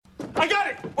I got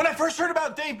it! When I first heard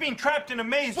about Dave being trapped in a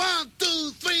maze... 1, 2,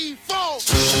 3, 4!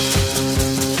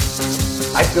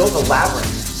 I built a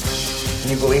labyrinth.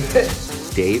 Can you believe it?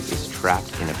 Dave is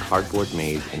trapped in a cardboard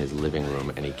maze in his living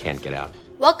room and he can't get out.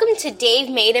 Welcome to Dave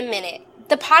Made a Minute,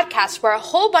 the podcast where a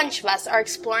whole bunch of us are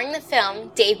exploring the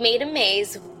film Dave Made a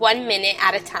Maze 1 minute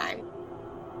at a time.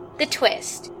 The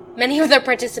twist. Many of the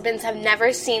participants have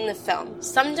never seen the film.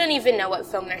 Some don't even know what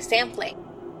film they're sampling.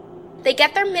 They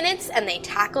get their minutes and they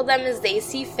tackle them as they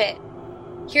see fit.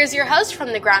 Here's your host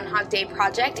from the Groundhog Day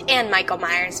Project and Michael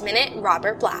Myers Minute,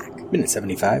 Robert Black. Minute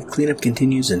 75, cleanup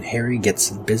continues and Harry gets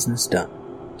some business done.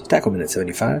 To tackle Minute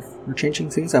 75, we're changing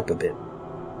things up a bit.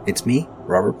 It's me,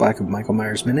 Robert Black of Michael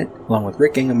Myers Minute, along with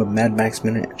Rick Ingham of Mad Max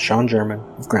Minute and Sean German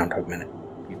of Groundhog Minute.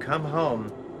 You come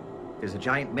home, there's a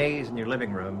giant maze in your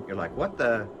living room. You're like, what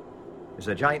the? There's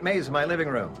a giant maze in my living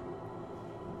room.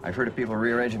 I've heard of people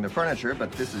rearranging the furniture,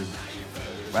 but this is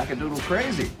wackadoodle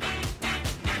crazy.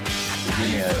 Give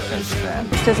me a sense of that.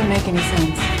 This doesn't make any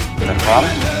sense. The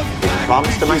problem? The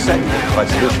promise to myself, but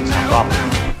solutions to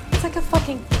problems. It's like a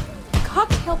fucking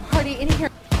cocktail party in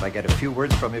here. I get a few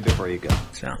words from you before you go.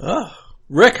 Oh,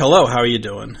 Rick, hello. How are you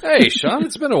doing? Hey, Sean.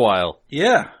 It's been a while.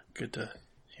 Yeah, good to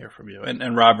hear from you,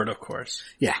 and Robert, of course.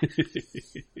 Yeah.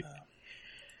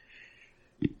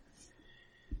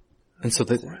 And so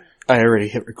I already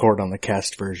hit record on the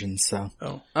cast version, so.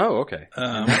 Oh, okay.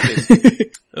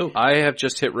 Oh, I have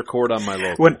just hit record on my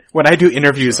local. When I do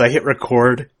interviews, I hit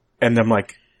record, and I'm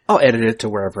like, I'll edit it to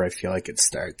wherever I feel like it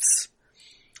starts.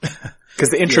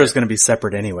 Because the intro is going to be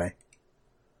separate anyway.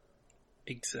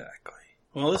 Exactly.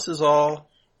 Well, this is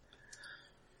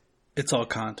it's all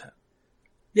content.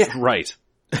 Yeah. Right.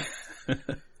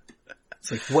 It's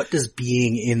like, what does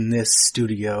being in this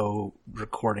studio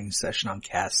recording session on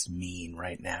cast mean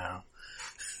right now?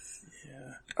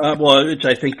 Yeah. Well, which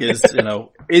I think is,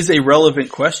 is a relevant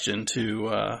question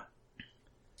to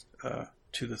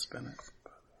this minute.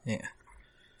 Yeah.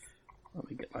 Let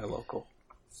me get my local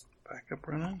backup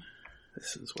running.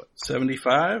 This is what,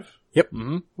 75? Yep.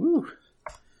 Mm-hmm. Woo.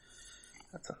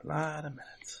 That's a lot of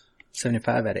minutes.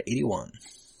 75 out of 81.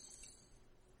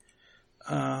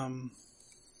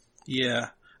 Yeah.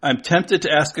 I'm tempted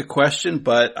to ask a question,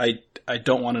 but I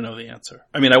don't want to know the answer.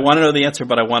 I mean, I want to know the answer,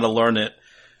 but I want to learn it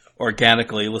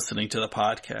organically listening to the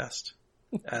podcast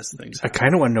as things happen. I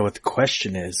kind of want to know what the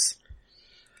question is.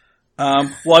 Well,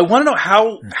 I want to know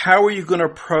how are you going to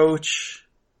approach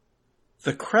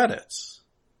the credits?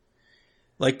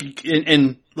 Like, do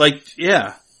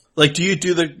you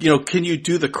do can you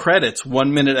do the credits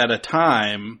 1 minute at a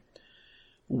time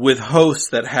with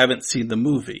hosts that haven't seen the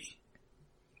movie?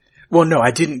 Well, no,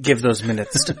 I didn't give those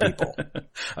minutes to people.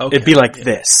 Okay. It'd be like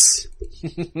this.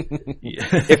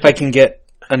 If I can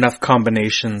get enough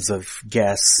combinations of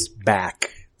guests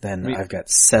back, then I've got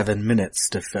 7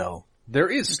 minutes to fill. There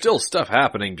is still stuff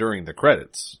happening during the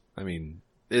credits. I mean,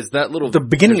 is that little... The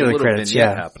beginning of the credits,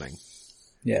 yeah. Happening.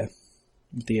 Yeah.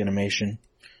 The animation.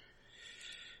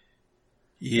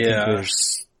 Yeah.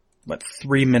 There's,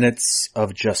 3 minutes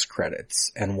of just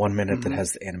credits and 1 minute that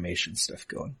has the animation stuff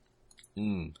going.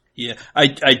 Mm. Yeah.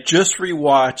 I just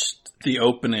rewatched the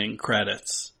opening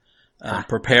credits,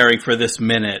 preparing for this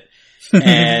minute,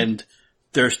 and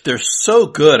they're so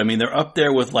good. I mean, they're up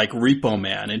there with like Repo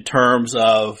Man in terms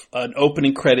of an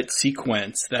opening credit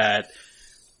sequence that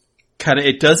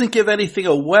it doesn't give anything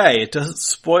away. It doesn't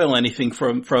spoil anything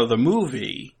from the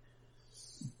movie,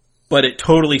 but it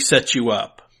totally sets you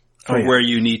up for where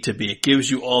you need to be. It gives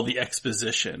you all the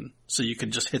exposition so you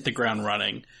can just hit the ground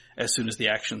running as soon as the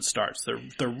action starts.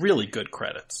 They're really good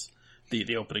credits,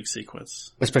 the opening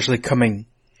sequence. Especially coming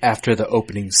after the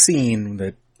opening scene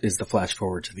that is the flash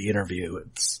forward to the interview.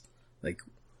 It's like,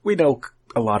 we know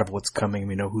a lot of what's coming.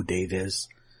 We know who Dave is.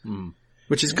 Mm.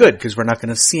 Which is good, because we're not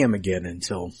going to see him again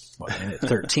until, minute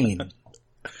 13.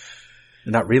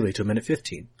 Not really, till minute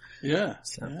 15. Yeah.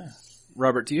 So. Yeah.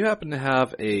 Robert, do you happen to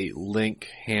have a link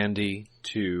handy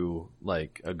to,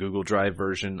 like, a Google Drive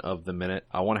version of the minute?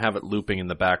 I want to have it looping in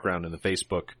the background in the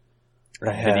Facebook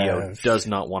video. Does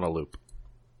not want to loop.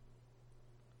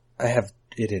 I have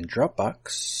it in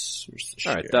Dropbox.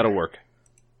 Alright, that'll work.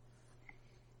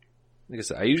 Like I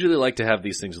said, I usually like to have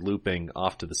these things looping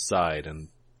off to the side, and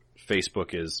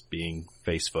Facebook is being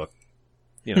Facebook.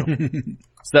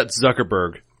 It's that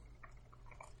Zuckerberg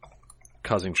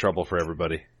causing trouble for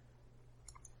everybody.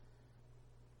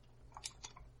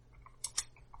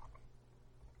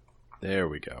 There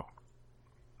we go.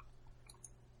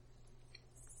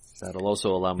 That'll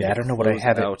also allow me to I don't know what I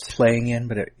have it out playing in,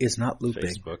 but it is not looping.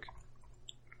 Facebook.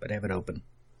 But I have it open.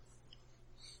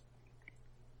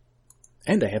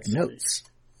 And I have notes.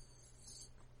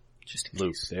 Just in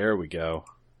Luke, case. there we go.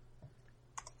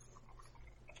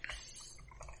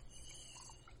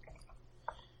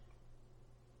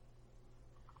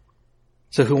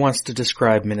 So who wants to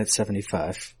describe minute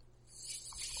 75?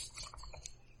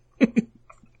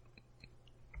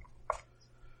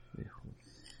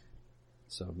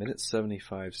 So minute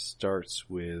 75 starts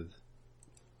with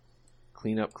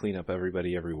clean up,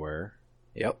 everybody, everywhere.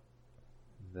 Yep.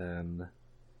 Then, let's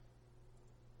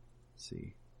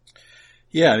see.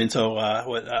 Yeah, I mean, so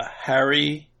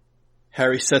Harry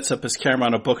sets up his camera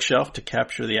on a bookshelf to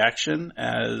capture the action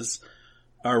as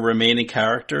our remaining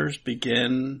characters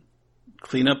begin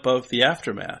cleanup of the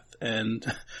aftermath. And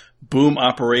Boom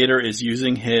Operator is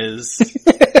using his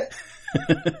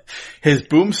his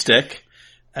boomstick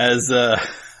as a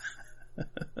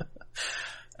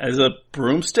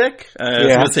broomstick. I was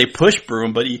going to say push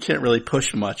broom, but you can't really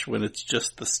push much when it's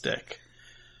just the stick.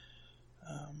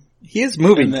 He is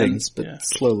moving things, but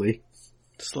slowly.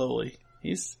 Slowly.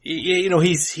 He's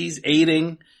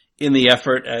aiding in the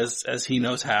effort as he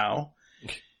knows how.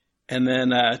 And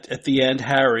then at the end,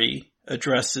 Harry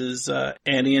addresses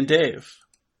Annie and Dave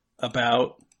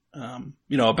about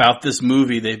this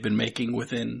movie they've been making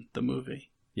within the movie.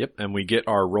 Yep, and we get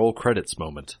our roll credits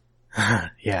moment.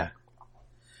 Yeah.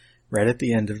 Right at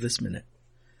the end of this minute.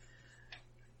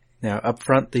 Now, up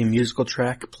front, the musical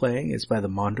track playing is by the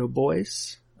Mondo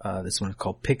Boys. This one is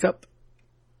called Pickup.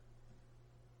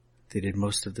 They did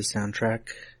most of the soundtrack.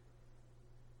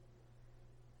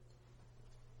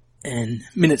 And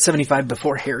minute 75,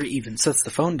 before Harry even sets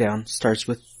the phone down, starts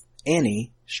with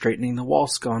Annie straightening the wall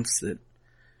sconce that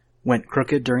went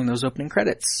crooked during those opening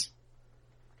credits.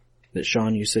 That,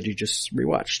 Sean, you said you just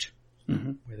rewatched.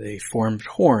 Mm-hmm. Where they formed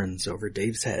horns over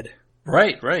Dave's head.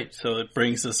 Right. So it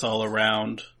brings us all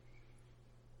around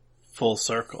full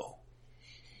circle.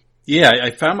 Yeah, I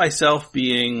found myself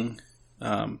being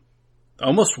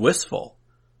almost wistful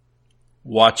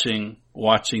watching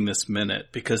this minute,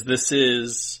 because this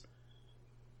is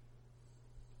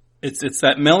it's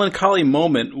that melancholy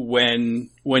moment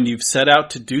when you've set out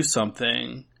to do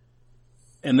something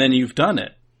and then you've done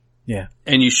it. Yeah.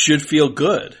 And you should feel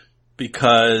good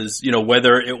because,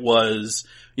 whether it was,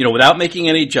 without making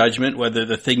any judgment, whether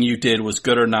the thing you did was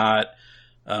good or not.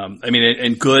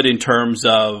 And good in terms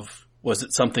of, was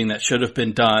it something that should have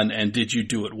been done and did you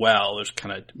do it well? There's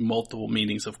kind of multiple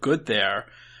meanings of good there.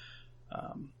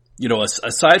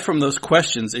 Aside from those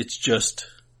questions, it's just,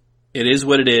 it is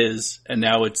what it is and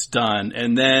now it's done.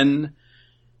 And then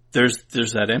there's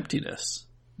that emptiness,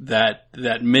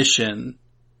 that mission.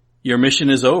 Your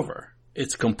mission is over.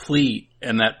 It's complete,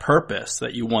 and that purpose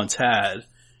that you once had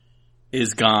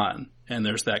is gone. And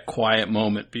there's that quiet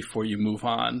moment before you move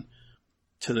on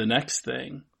to the next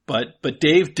thing. But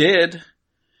Dave did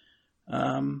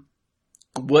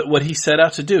what he set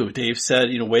out to do. Dave said,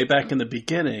 way back in the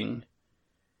beginning,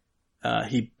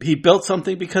 he built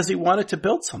something because he wanted to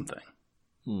build something.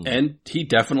 And he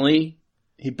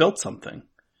built something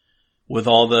with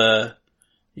all the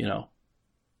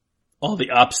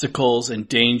obstacles and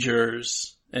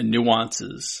dangers and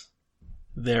nuances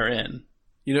therein.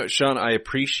 Sean, I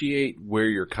appreciate where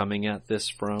you're coming at this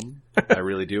from. I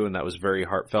really do, and that was very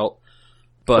heartfelt.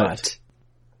 But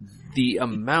the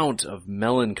amount of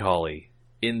melancholy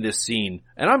in this scene,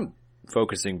 and I'm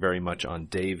focusing very much on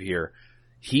Dave here,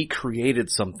 he created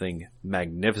something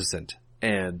magnificent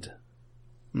and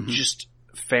just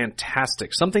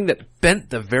fantastic. Something that bent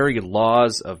the very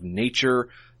laws of nature,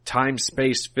 time,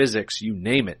 space, physics, you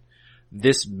name it.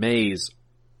 This maze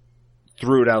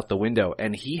threw it out the window,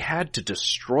 and he had to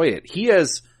destroy it. He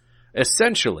has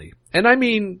essentially, and I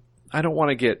mean, I don't want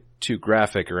to get too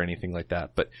graphic or anything like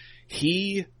that, but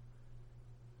he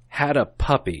had a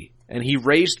puppy, and he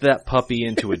raised that puppy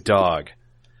into a dog,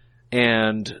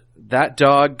 and that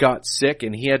dog got sick,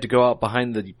 and he had to go out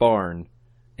behind the barn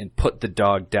and put the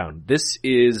dog down. This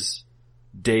is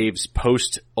Dave's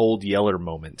post-Old Yeller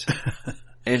moment.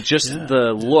 And just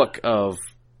the look of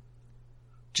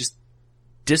just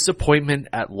disappointment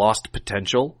at lost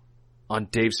potential on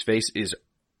Dave's face is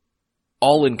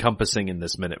all-encompassing in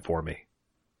this minute for me.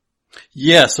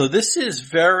 Yeah, so this is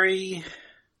very...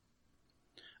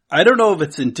 I don't know if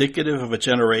it's indicative of a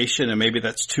generation, and maybe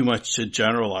that's too much to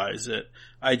generalize it.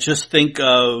 I just think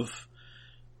of...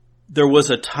 There was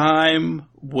a time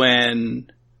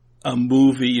when a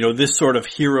movie, this sort of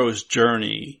hero's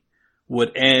journey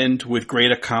would end with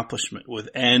great accomplishment, would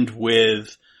end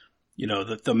with,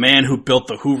 the man who built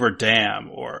the Hoover Dam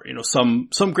or, some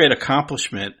great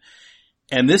accomplishment.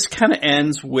 And this kind of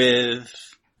ends with,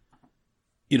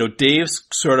 Dave's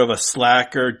sort of a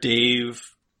slacker. Dave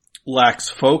lacks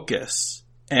focus.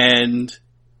 And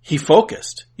he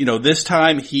focused. This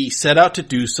time he set out to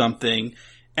do something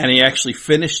and he actually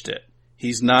finished it.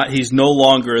 He's no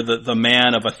longer the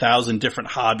man of 1,000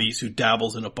 different hobbies who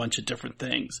dabbles in a bunch of different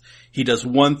things. He does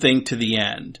one thing to the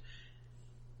end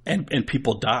and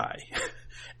people die.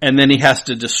 And then he has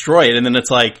to destroy it. And then it's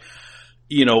like,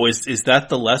 is that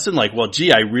the lesson? Like, well,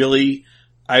 gee,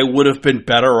 I would have been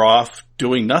better off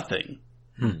doing nothing.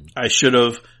 I should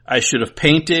have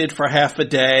painted for half a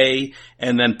day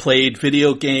and then played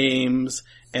video games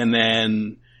and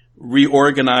then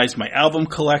reorganize my album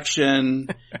collection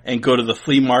and go to the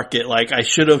flea market. Like, I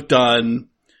should have done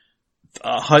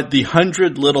the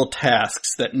 100 little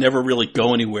tasks that never really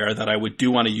go anywhere that I would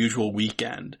do on a usual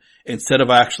weekend instead of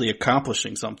actually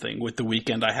accomplishing something with the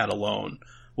weekend I had alone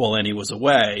while Annie was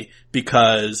away,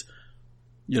 because,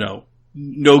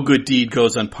 no good deed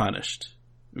goes unpunished.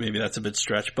 Maybe that's a bit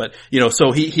stretched, but,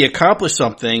 so he accomplished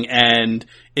something and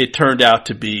it turned out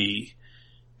to be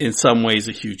in some ways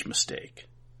a huge mistake.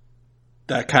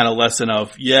 That kind of lesson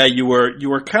of, you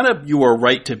were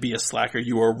right to be a slacker.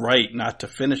 You were right not to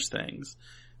finish things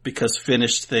because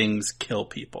finished things kill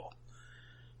people.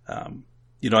 I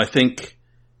think,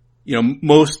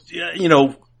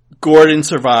 Gordon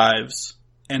survives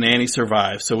and Annie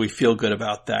survives, so we feel good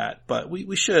about that. But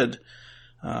we should,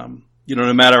 no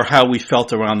matter how we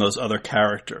felt around those other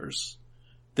characters,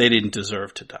 they didn't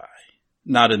deserve to die.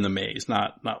 Not in the maze,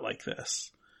 not like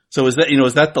this. So is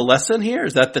that the lesson here?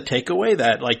 Is that the takeaway,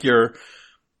 that like you're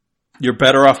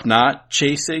better off not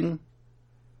chasing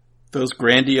those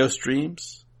grandiose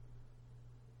dreams?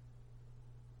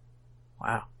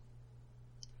 Wow.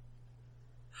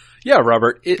 Yeah,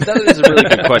 Robert, that is a really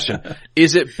good question.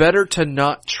 Is it better to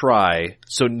not try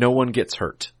so no one gets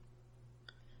hurt?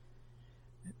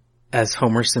 As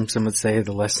Homer Simpson would say,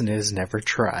 the lesson is never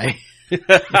try.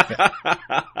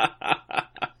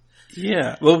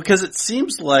 Yeah, well, because it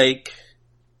seems like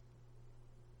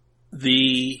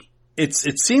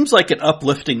it seems like an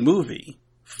uplifting movie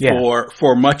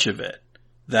for much of it.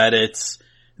 That it's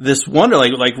this wonder,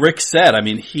 like Rick said. I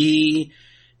mean, he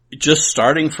just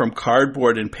starting from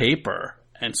cardboard and paper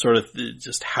and sort of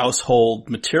just household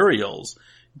materials.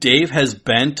 Dave has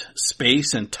bent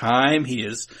space and time. He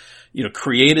has,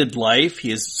 created life. He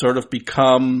has sort of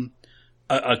become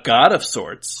a god of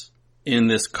sorts in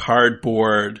this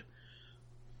cardboard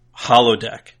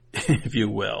holodeck, if you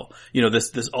will.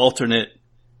 This alternate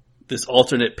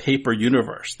paper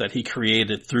universe that he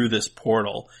created through this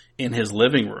portal in his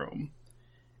living room.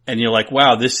 And you're like,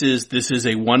 wow, this is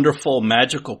a wonderful,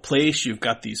 magical place. You've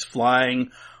got these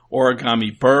flying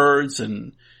origami birds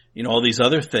and, all these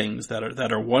other things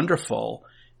that are wonderful.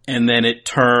 And then it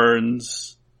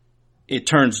turns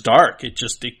dark.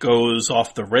 It goes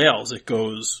off the rails. It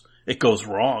goes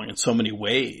wrong in so many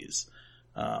ways.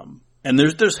 And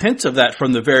there's hints of that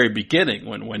from the very beginning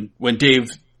when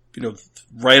Dave,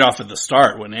 right off at the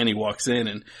start, when Annie walks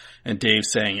in and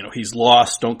Dave's saying, he's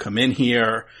lost, don't come in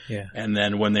here. Yeah. And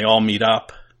then when they all meet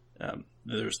up,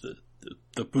 there's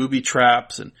the booby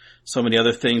traps and so many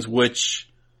other things, which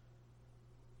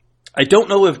I don't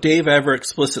know if Dave ever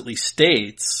explicitly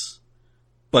states,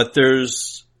 but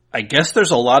I guess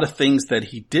there's a lot of things that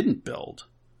he didn't build,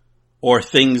 or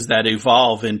things that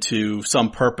evolve into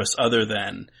some purpose other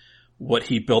than what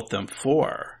he built them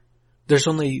for. There's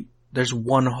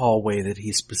one hallway that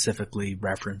he specifically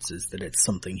references that it's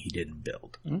something he didn't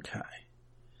build. Okay.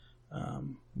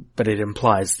 But it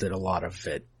implies that a lot of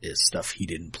it is stuff he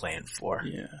didn't plan for.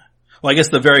 Yeah. Well, I guess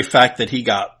the very fact that he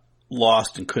got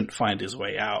lost and couldn't find his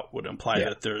way out would imply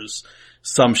that there's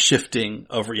some shifting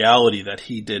of reality that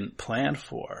he didn't plan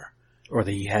for. Or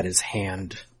that he had his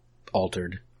hand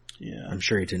altered. Yeah. I'm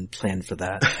sure he didn't plan for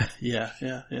that. Yeah.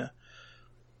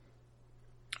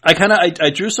 I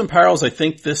drew some parallels. I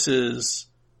think this is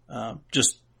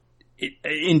just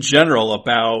in general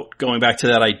about going back to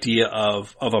that idea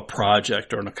of a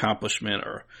project or an accomplishment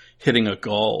or hitting a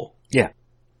goal. Yeah.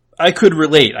 I could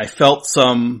relate. I felt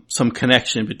some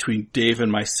connection between Dave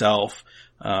and myself.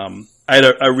 I had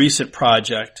a recent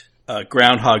project,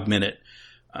 Groundhog Minute,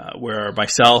 where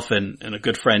myself and a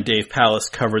good friend Dave Pallas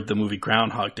covered the movie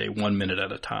Groundhog Day 1 minute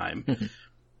at a time.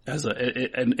 As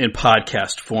in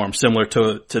podcast form, similar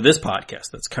to this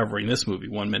podcast that's covering this movie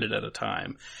 1 minute at a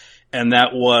time. And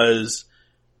that was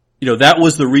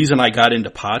the reason I got into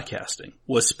podcasting,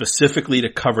 was specifically to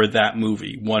cover that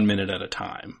movie 1 minute at a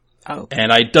time. Oh.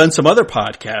 And I'd done some other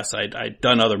podcasts. I'd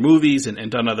done other movies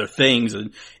and done other things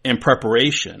in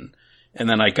preparation. And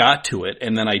then I got to it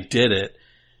and then I did it.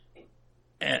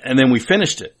 And then we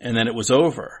finished it and then it was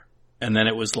over. And then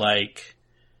it was like,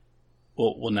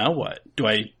 Well, now what? Do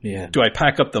I Yeah.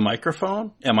 pack up the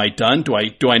microphone? Am I done? Do I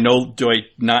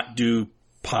not do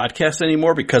podcasts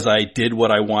anymore because I did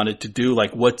what I wanted to do?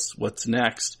 Like, what's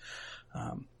next?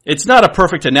 It's not a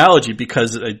perfect analogy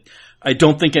because I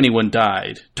don't think anyone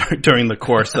died during the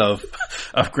course of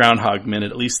Groundhog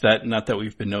Minute, at least not that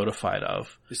we've been notified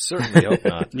of. I certainly hope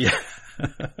not. Yeah.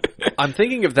 I'm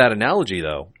thinking of that analogy,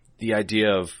 though, the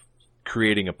idea of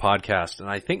creating a podcast, and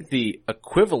I think the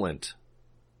equivalent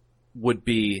would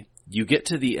be you get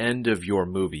to the end of your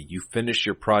movie, you finish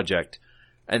your project,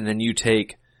 and then you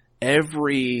take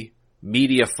every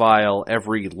media file,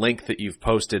 every link that you've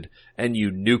posted, and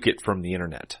you nuke it from the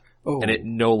internet. Oh. And it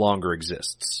no longer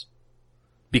exists.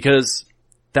 Because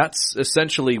that's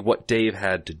essentially what Dave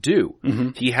had to do. Mm-hmm.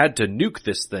 He had to nuke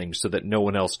this thing so that no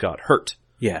one else got hurt.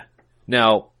 Yeah.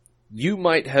 Now, you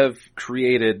might have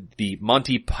created the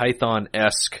Monty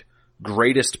Python-esque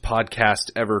greatest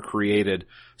podcast ever created,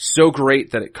 so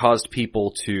great that it caused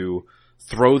people to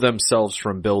throw themselves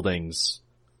from buildings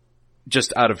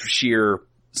just out of sheer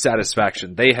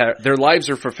satisfaction. Their lives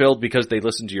are fulfilled because they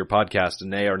listen to your podcast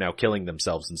and they are now killing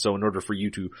themselves. And so in order for you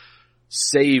to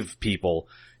save people,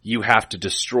 you have to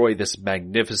destroy this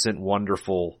magnificent,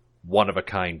 wonderful,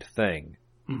 one-of-a-kind thing.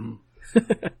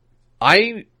 Mm-hmm.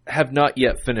 I have not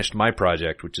yet finished my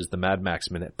project, which is the Mad Max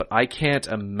Minute, but I can't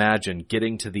imagine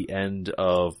getting to the end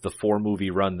of the 4-movie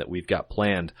run that we've got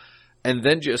planned and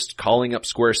then just calling up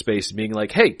Squarespace and being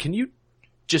like, hey, can you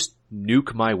just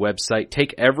nuke my website,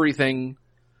 take everything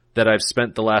that I've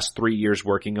spent the last 3 years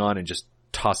working on and just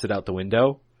toss it out the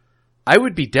window? I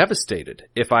would be devastated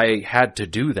if I had to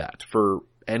do that for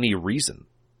any reason.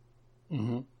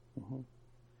 Mm-hmm. Mm-hmm.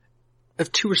 I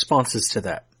have 2 responses to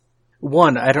that.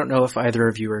 One, I don't know if either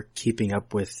of you are keeping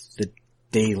up with the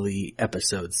daily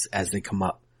episodes as they come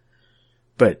up,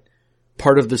 but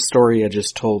part of the story I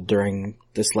just told during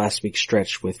this last week's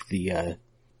stretch with the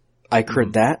I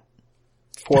Cred That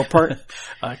 4-part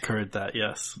I heard that,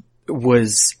 yes.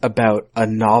 was about a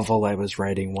novel I was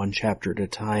writing 1 chapter at a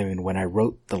time, and when I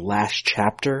wrote the last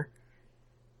chapter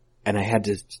and I had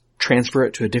to transfer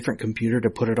it to a different computer to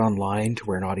put it online to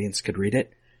where an audience could read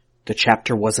it, the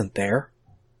chapter wasn't there.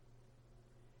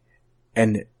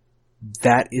 And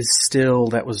that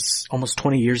was almost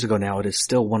 20 years ago now. It is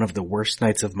still one of the worst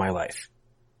nights of my life.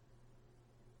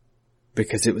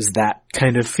 Because it was that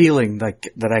kind of feeling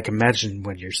like that I can imagine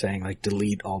when you're saying like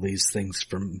delete all these things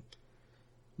from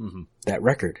that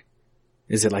record.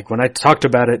 Is it like when I talked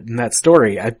about it in that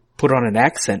story, I put on an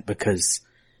accent because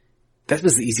that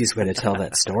was the easiest way to tell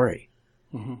that story.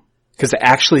 Because to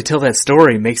actually tell that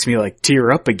story makes me like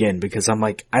tear up again because I'm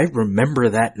like, I remember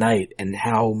that night and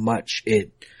how much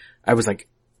I was like,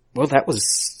 well, that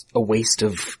was a waste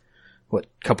of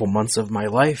couple months of my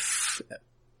life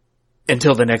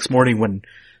until the next morning when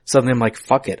suddenly I'm like,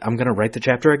 fuck it. I'm going to write the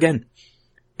chapter again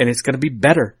and it's going to be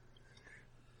better.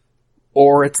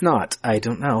 Or it's not. I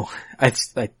don't know. I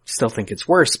still think it's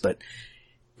worse, but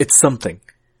it's something.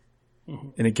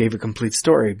 And it gave a complete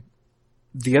story.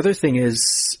 The other thing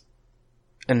is,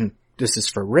 and this is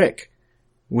for Rick,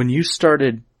 when you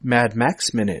started Mad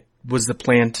Max Minute, was the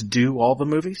plan to do all the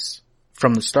movies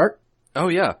from the start? Oh,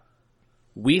 yeah.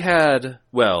 I had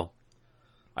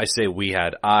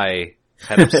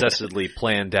obsessively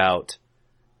planned out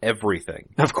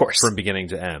everything. Of course. From beginning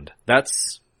to end.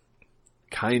 That's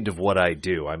kind of what I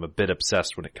do. I'm a bit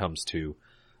obsessed when it comes to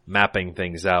mapping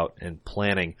things out and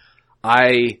planning.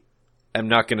 I am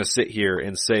not going to sit here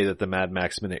and say that the Mad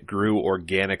Max Minute grew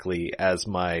organically as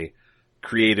my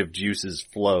creative juices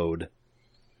flowed.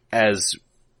 As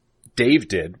Dave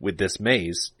did with this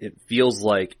maze, it feels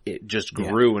like it just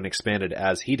grew and expanded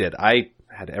as he did. I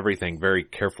had everything very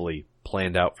carefully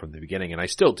planned out from the beginning, and I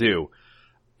still do.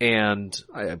 And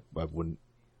I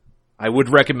would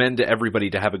recommend to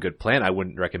everybody to have a good plan. I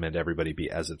wouldn't recommend everybody be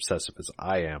as obsessive as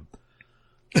I am.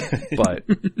 But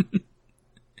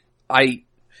I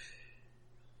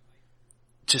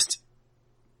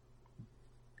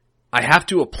have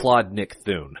to applaud Nick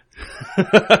Thune.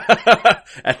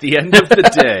 At the end of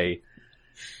the day,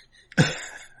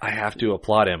 I have to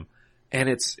applaud him. And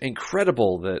it's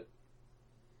incredible that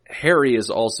Harry is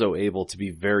also able to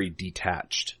be very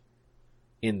detached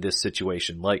in this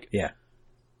situation. Like,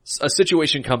 a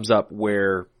situation comes up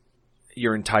where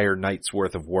your entire night's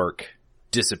worth of work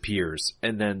disappears,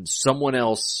 and then someone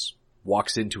else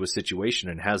walks into a situation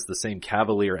and has the same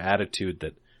cavalier attitude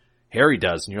that Harry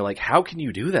does, and you're like, how can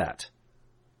you do that?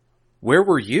 Where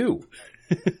were you?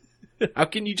 How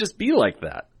can you just be like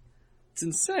that? It's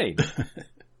insane.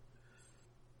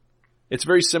 It's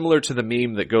very similar to the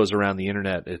meme that goes around the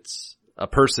internet. It's a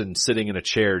person sitting in a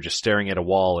chair just staring at a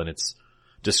wall, and it's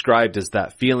described as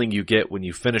that feeling you get when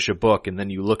you finish a book and then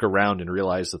you look around and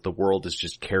realize that the world is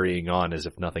just carrying on as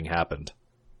if nothing happened.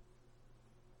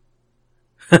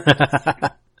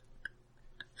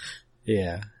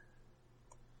 Yeah.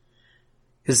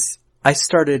 Because I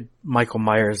started Michael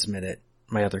Myers Minute,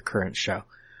 my other current show,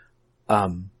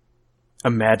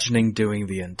 imagining doing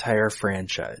the entire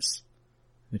franchise,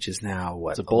 which is now,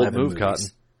 what, It's a bold move, movies. Cotton.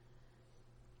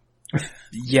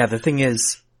 Yeah, the thing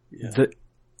is,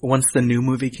 once the new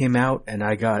movie came out and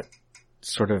I got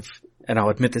sort of, and I'll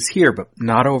admit this here, but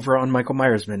not over on Michael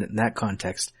Myers Minute in that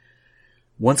context,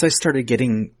 once I started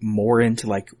getting more into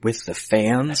like with the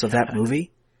fans of that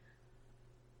movie,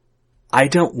 I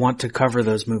don't want to cover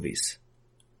those movies.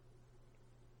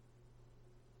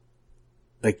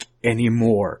 Like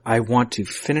anymore. I want to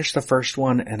finish the first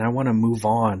one and I want to move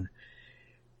on.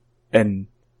 And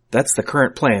that's the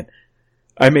current plan.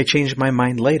 I may change my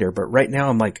mind later, but right now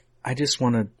I'm like, I just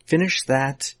want to finish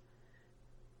that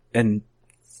and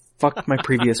fuck my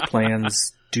previous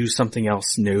plans, do something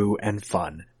else new and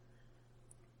fun.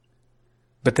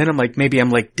 But then I'm like, maybe I'm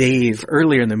like Dave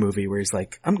earlier in the movie where he's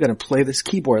like, I'm going to play this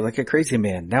keyboard like a crazy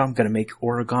man. Now I'm going to make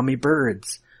origami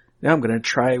birds. Now I'm going to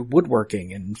try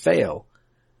woodworking and fail.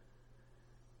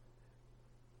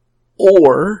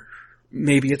 Or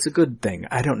maybe it's a good thing.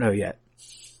 I don't know yet.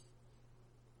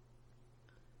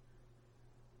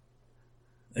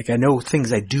 Like I know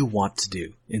things I do want to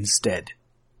do instead.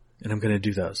 And I'm going to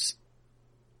do those.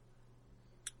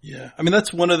 Yeah. I mean,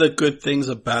 that's one of the good things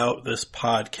about this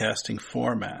podcasting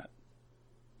format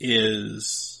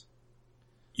is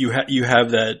you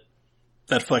have that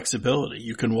flexibility.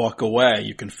 You can walk away.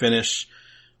 You can finish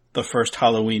the first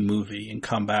Halloween movie and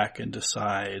come back and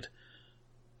decide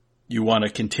you want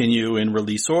to continue in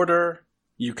release order.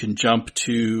 You can jump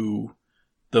to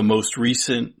the most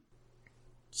recent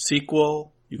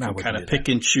sequel. You can kind of pick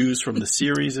and choose from the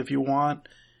series if you want,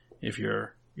 if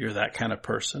you're that kind of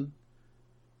person.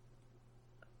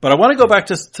 But I want to go back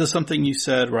to something you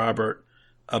said, Robert,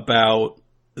 about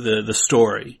the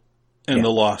story and the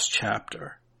lost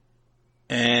chapter.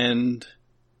 And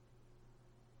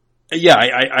yeah,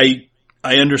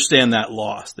 I understand that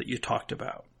loss that you talked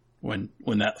about when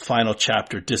that final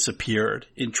chapter disappeared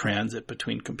in transit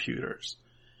between computers.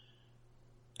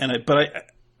 And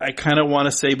I kind of want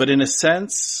to say, but in a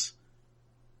sense,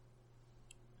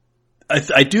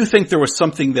 I do think there was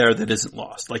something there that isn't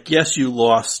lost. Like, yes, you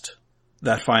lost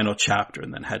that final chapter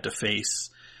and then had to face,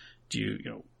 do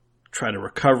you try to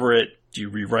recover it? Do you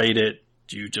rewrite it?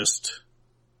 Do you just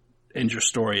end your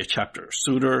story a chapter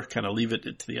sooner, kind of leave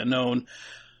it to the unknown?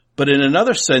 But in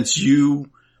another sense,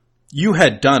 you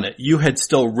had done it. You had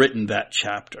still written that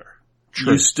chapter.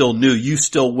 True. You still knew. You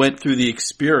still went through the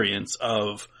experience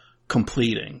of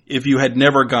completing. If you had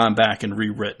never gone back and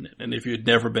rewritten it, and if you had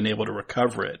never been able to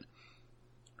recover it,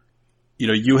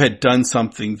 you had done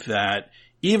something that,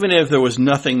 even if there was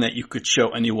nothing that you could show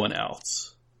anyone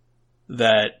else,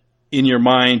 that in your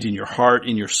mind, in your heart,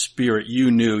 in your spirit,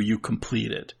 you knew you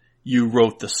completed. You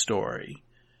wrote the story.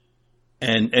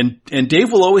 And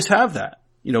Dave will always have that.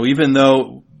 Even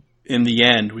though in the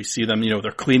end we see them,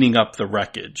 they're cleaning up the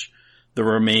wreckage, the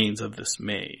remains of this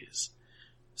maze.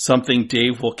 Something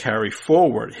Dave will carry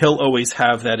forward. He'll always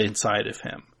have that inside of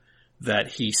him, that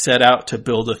he set out to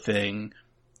build a thing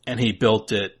and he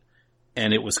built it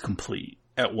and it was complete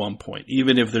at one point.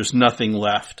 Even if there's nothing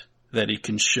left that he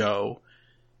can show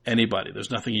anybody, there's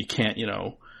nothing he can't,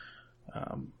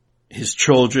 his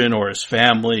children or his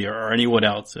family or anyone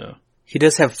else. He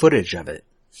does have footage of it.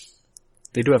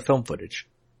 They do have film footage.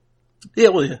 Yeah,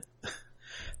 well, yeah.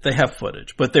 They have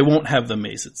footage, but they won't have the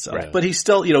maze itself. Right. But he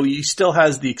still, he still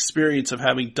has the experience of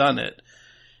having done it.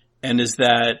 And is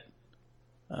that,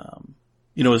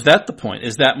 is that the point?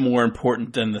 Is that more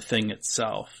important than the thing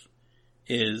itself?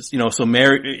 So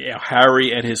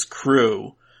Harry and his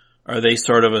crew, are they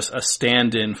sort of a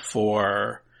stand-in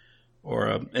for, or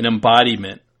an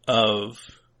embodiment of,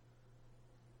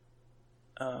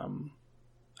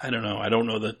 I don't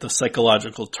know the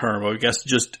psychological term, or I guess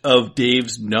just of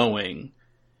Dave's knowing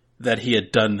that he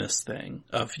had done this thing,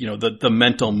 of, the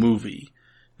mental movie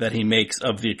that he makes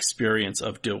of the experience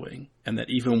of doing. And that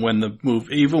even when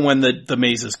the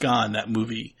maze is gone, that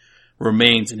movie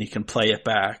remains and he can play it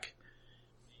back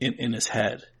in his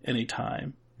head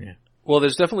anytime. Yeah. Well,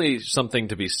 there's definitely something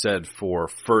to be said for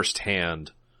firsthand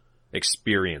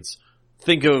experience.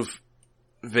 Think of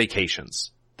vacations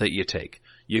that you take.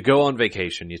 You go on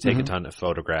vacation, you take a ton of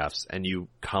photographs, and you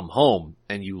come home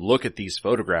and you look at these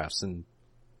photographs, and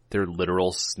they're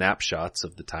literal snapshots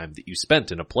of the time that you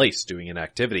spent in a place doing an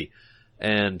activity.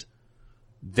 And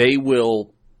they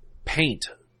will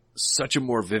paint such a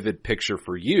more vivid picture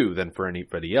for you than for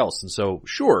anybody else. And so,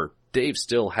 sure, Dave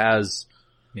still has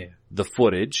the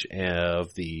footage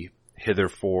of the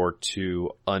hitherto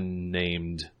to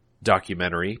unnamed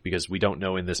documentary, because we don't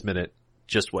know in this minute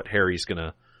just what Harry's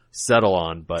gonna settle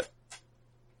on, but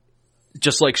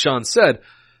just like Sean said,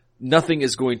 nothing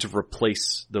is going to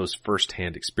replace those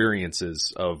first-hand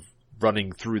experiences of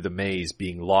running through the maze,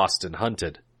 being lost and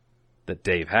hunted that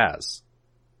Dave has.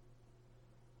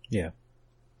 Yeah.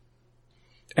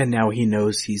 And now he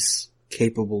knows he's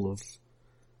capable of...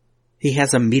 He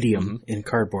has a medium in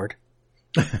cardboard.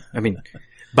 I mean,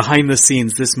 behind the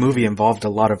scenes, this movie involved a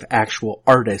lot of actual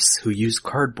artists who use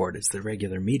cardboard as their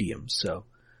regular medium, so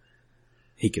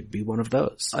he could be one of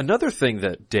those. Another thing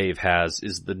that Dave has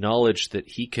is the knowledge that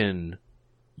he can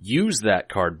use that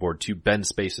cardboard to bend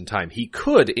space and time. He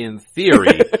could, in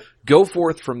theory, go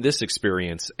forth from this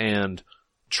experience and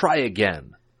try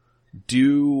again.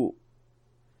 Do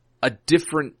a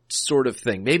different sort of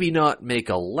thing. Maybe not make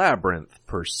a labyrinth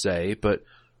per se, but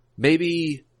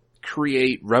maybe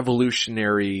create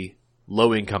revolutionary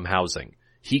low-income housing.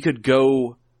 He could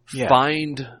go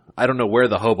find, I don't know where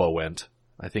the hobo went.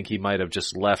 I think he might have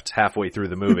just left halfway through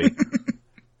the movie.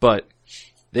 But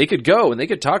they could go and they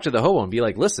could talk to the hobo and be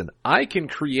like, listen, I can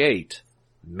create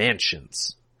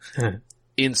mansions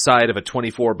inside of a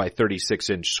 24 by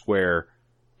 36 inch square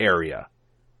area.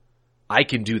 I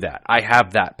can do that. I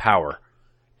have that power.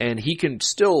 And he can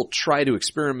still try to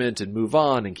experiment and move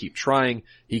on and keep trying.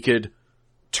 He could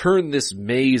turn this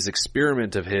maze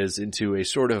experiment of his into a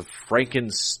sort of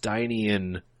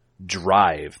Frankensteinian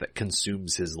drive that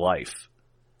consumes his life.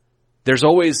 There's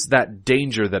always that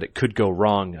danger that it could go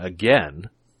wrong again.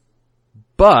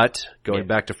 But, going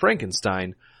back to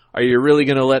Frankenstein, are you really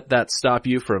going to let that stop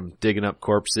you from digging up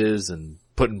corpses and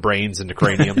putting brains into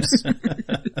craniums?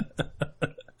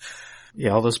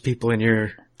 Yeah, all those people in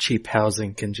your cheap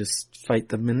housing can just fight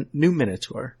the new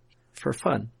Minotaur for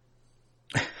fun.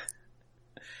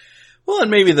 Well,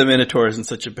 and maybe the Minotaur isn't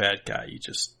such a bad guy.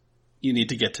 You need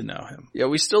to get to know him. Yeah,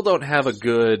 we still don't have a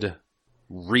good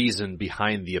reason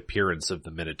behind the appearance of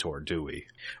the Minotaur, do we?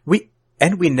 We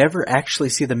never actually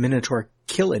see the Minotaur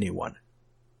kill anyone.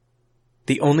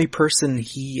 The only person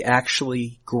he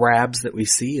actually grabs that we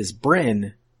see is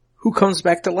Bryn, who comes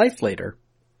back to life later.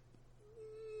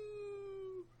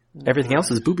 Everything else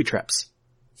is booby traps.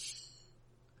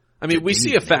 I mean, we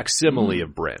see a facsimile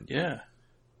of Bryn. Yeah.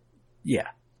 Yeah.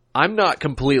 I'm not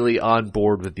completely on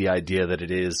board with the idea that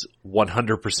it is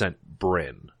 100%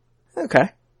 Bryn.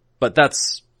 Okay. But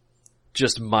that's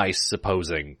just my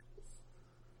supposing.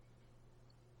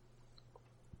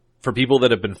 For people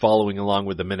that have been following along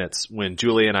with the minutes, when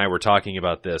Julie and I were talking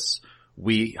about this,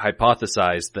 we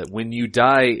hypothesized that when you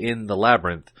die in the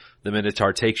labyrinth, the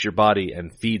Minotaur takes your body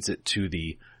and feeds it to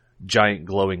the giant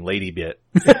glowing lady bit.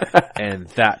 And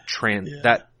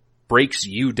that breaks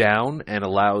you down and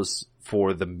allows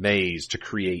for the maze to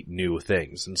create new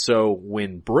things. And so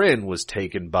when Bryn was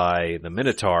taken by the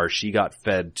Minotaur, she got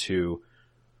fed to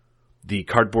the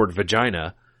cardboard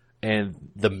vagina, and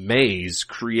the maze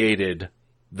created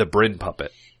the Bryn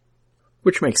puppet.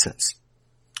 Which makes sense.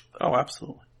 Oh,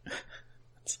 absolutely. I'm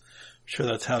sure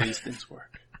that's how these things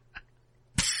work.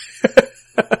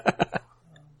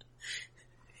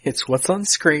 It's what's on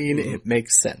screen. It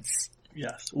makes sense.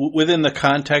 Yes. Within the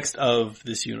context of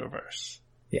this universe.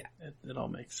 Yeah. It all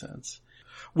makes sense.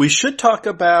 We should talk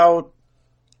about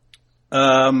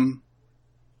Gordon's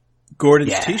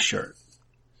t-shirt.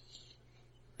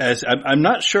 As I'm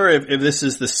not sure if this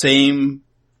is the same,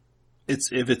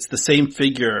 if it's the same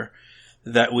figure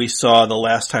that we saw the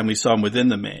last time we saw him within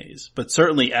the maze, but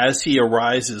certainly as he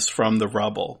arises from the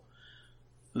rubble,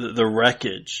 the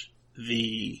wreckage,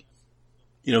 he's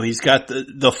got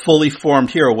the fully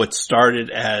formed hero, what started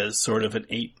as sort of an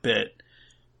 8-bit,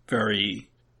 very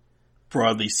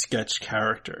broadly sketched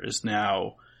character, is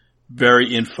now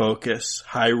very in focus,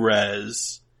 high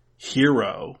res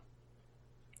hero,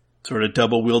 sort of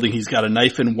double wielding. He's got a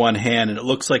knife in one hand and it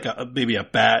looks like maybe a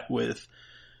bat with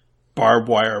barbed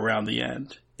wire around the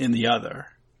end in the other.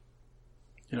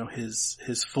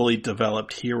 His fully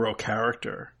developed hero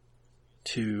character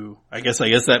I guess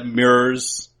that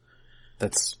mirrors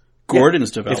that's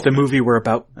Gordon's development. If the movie were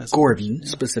about Gordon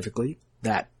specifically,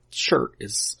 that shirt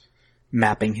is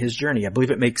mapping his journey. I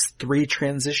believe it makes 3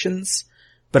 transitions,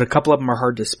 but a couple of them are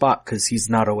hard to spot because he's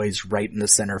not always right in the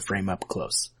center frame up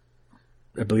close.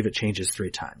 I believe it changes 3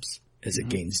 times as it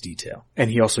gains detail. And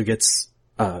he also gets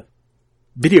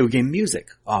video game music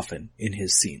often in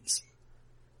his scenes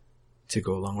to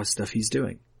go along with stuff he's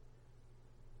doing.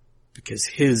 Because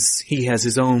he has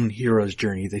his own hero's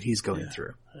journey that he's going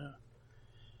through. Yeah.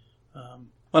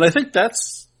 Well, I think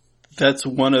that's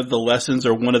one of the lessons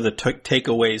or one of the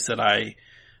takeaways that I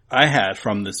had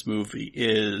from this movie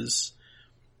is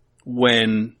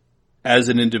when, as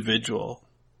an individual,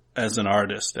 as an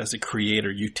artist, as a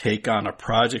creator, you take on a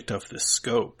project of this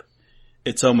scope,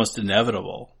 it's almost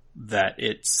inevitable that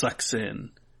it sucks in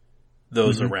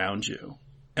those around you,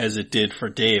 as it did for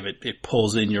Dave. It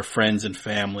pulls in your friends and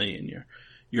family and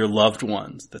your loved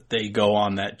ones, that they go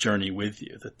on that journey with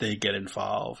you, that they get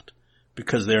involved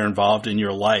because they're involved in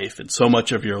your life. And so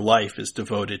much of your life is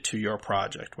devoted to your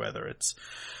project, whether it's,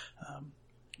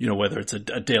 whether it's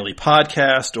a daily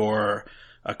podcast or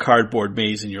a cardboard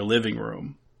maze in your living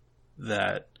room,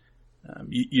 that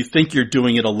you think you're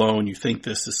doing it alone. You think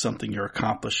this is something you're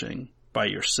accomplishing by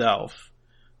yourself,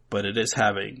 but it is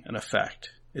having an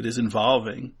effect. It is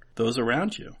involving those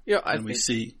around you. Yeah, I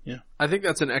think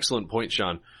that's an excellent point,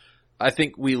 Sean. I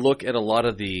think we look at a lot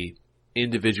of the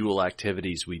individual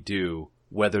activities we do,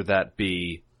 whether that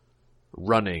be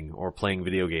running or playing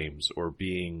video games or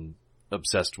being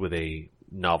obsessed with a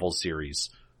novel series,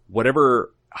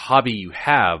 whatever hobby you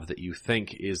have that you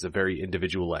think is a very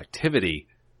individual activity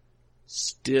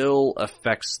still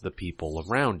affects the people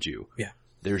around you. Yeah.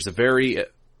 There's a very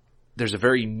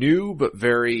new but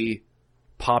very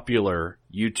popular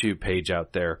YouTube page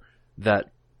out there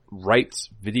that writes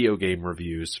video game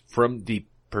reviews from the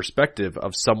perspective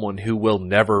of someone who will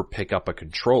never pick up a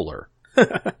controller.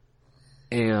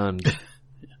 And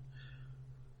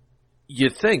you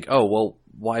think, oh, well,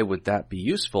 why would that be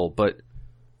useful? But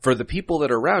for the people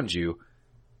that are around you,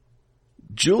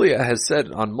 Julia has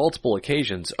said on multiple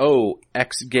occasions, oh,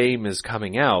 X game is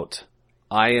coming out.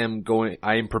 I am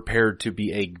prepared to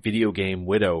be a video game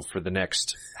widow for the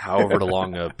next however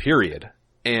long a period.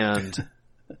 And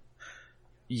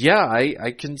yeah,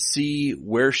 I can see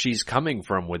where she's coming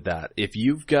from with that. If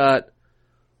you've got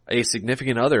a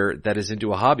significant other that is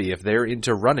into a hobby, if they're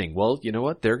into running, well, you know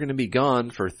what? They're going to be gone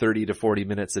for 30 to 40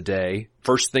 minutes a day,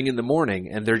 first thing in the morning,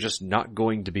 and they're just not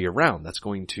going to be around. That's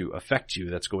going to affect you.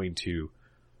 That's going to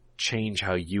change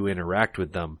how you interact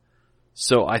with them.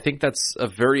 So I think that's a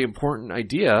very important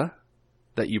idea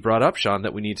that you brought up, Sean,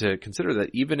 that we need to consider, that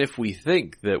even if we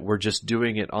think that we're just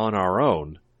doing it on our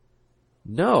own,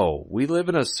 no, we live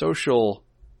in a social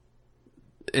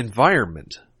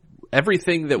environment.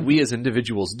 Everything that we as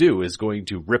individuals do is going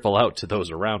to ripple out to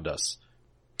those around us.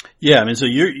 Yeah, I mean, so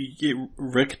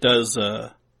Rick does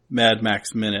a Mad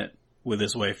Max Minute with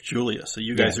his wife Julia, so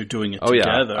you guys are doing it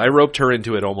together. Yeah. I roped her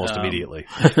into it almost immediately.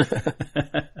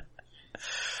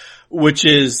 Which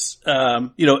is,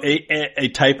 a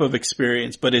type of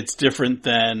experience, but it's different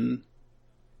than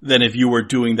if you were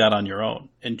doing that on your own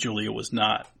and Julia was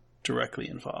not directly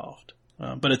involved.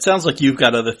 But it sounds like you've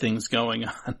got other things going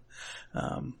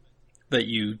on, that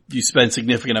you spend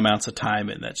significant amounts of time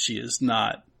in that she is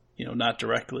not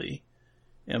directly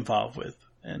involved with.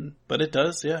 But it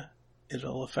does, yeah.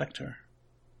 It'll affect her.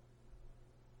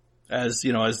 As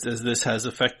this has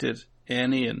affected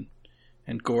Annie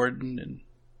and Gordon and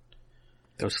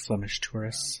those Flemish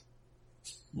tourists.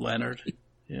 Leonard,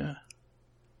 yeah.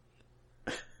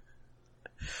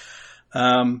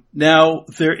 Now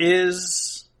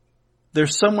there's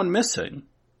someone missing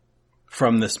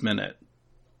from this minute.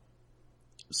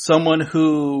 Someone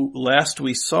who last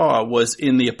we saw was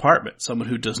in the apartment. Someone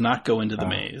who does not go into the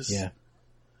maze. Yeah.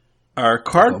 Our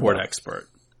cardboard expert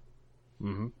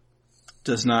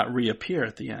does not reappear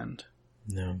at the end.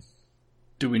 No.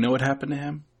 Do we know what happened to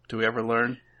him? Do we ever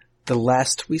learn? The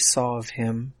last we saw of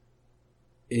him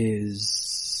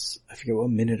is, I forget what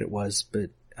minute it was, but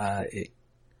it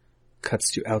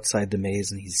cuts to outside the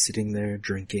maze and he's sitting there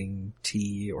drinking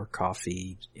tea or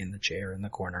coffee in the chair in the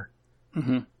corner.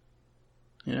 Mm-hmm.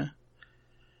 Yeah.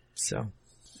 So.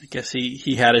 I guess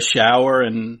he had a shower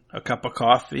and a cup of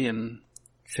coffee and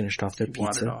finished off their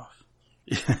pizza. Off.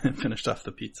 Finished off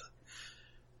the pizza.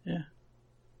 Yeah.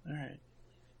 All right.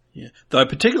 Yeah. Though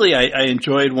I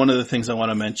enjoyed one of the things I want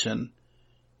to mention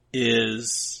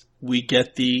is we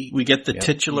get the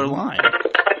titular line.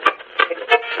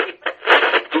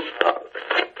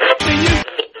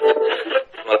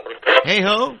 Hey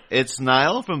ho, it's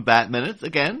Niall from Bat Minute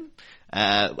again.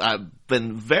 I've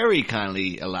been very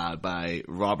kindly allowed by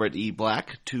Robert E.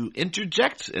 Black to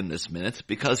interject in this minute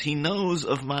because he knows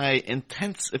of my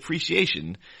intense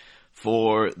appreciation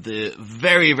for the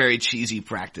very, very cheesy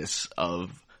practice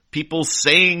of people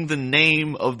saying the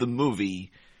name of the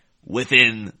movie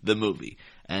within the movie.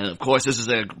 And of course, this is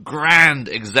a grand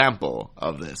example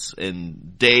of this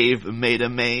in Dave Made a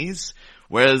Maze.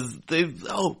 Whereas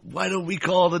why don't we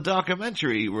call the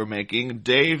documentary we're making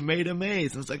Dave Made a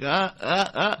Maze? And it's like,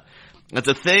 It's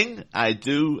a thing I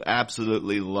do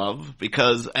absolutely love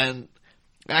because, and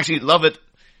actually love it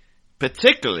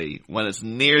particularly when it's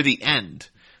near the end.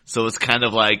 So it's kind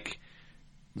of like,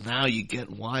 now you get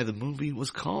why the movie was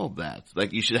called that.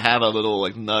 Like, you should have a little,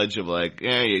 like, nudge of, like,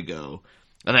 there you go.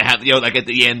 And they have, like, at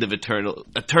the end of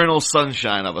Eternal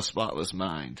Sunshine of a Spotless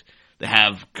Mind, they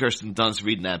have Kirsten Dunst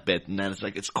reading that bit, and then it's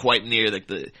like, it's quite near, like,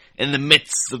 in the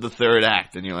midst of the third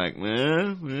act, and you're like,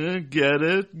 get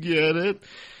it.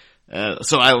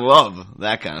 So I love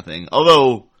that kind of thing.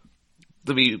 Although,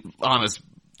 to be honest,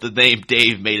 the name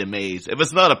Dave Made a Maze, if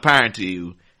it's not apparent to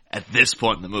you at this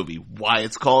point in the movie why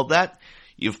it's called that,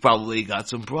 you've probably got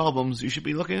some problems you should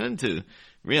be looking into,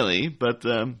 really. But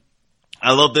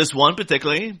I love this one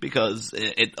particularly because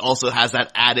it also has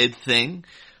that added thing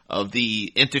of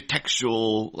the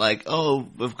intertextual, like, oh,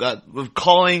 we're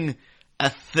calling a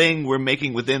thing we're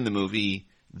making within the movie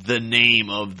the name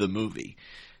of the movie.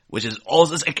 Which is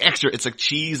also, it's like extra, it's like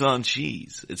cheese on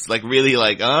cheese. It's like really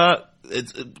like,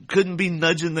 it couldn't be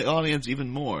nudging the audience even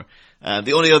more.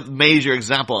 The only other major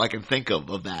example I can think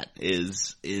of that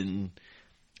is in,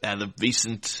 the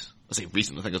recent, I think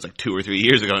it was like 2 or 3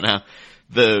 years ago now,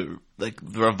 the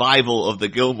revival of the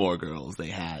Gilmore Girls they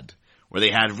had, where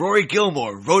they had Rory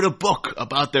Gilmore wrote a book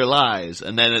about their lives,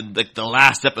 and then in the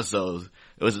last episode,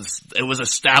 it was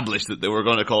established that they were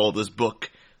going to call this book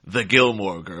The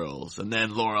Gilmore Girls, and then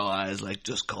Lorelai is like,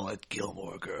 just call it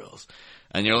Gilmore Girls.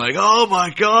 And you're like, oh my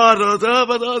god,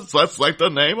 that's like the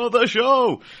name of the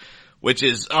show! Which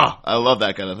is, I love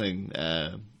that kind of thing,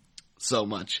 so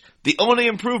much. The only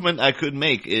improvement I could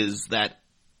make is that,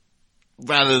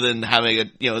 rather than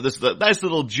having this nice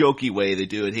little jokey way they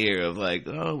do it here of like,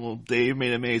 oh, well, Dave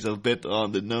Made a Maze a bit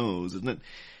on the nose, isn't it?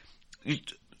 You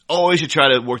always should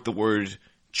try to work the word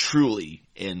truly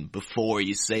in before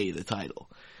you say the title.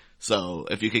 So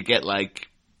if you could get like,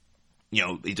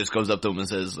 he just goes up to him and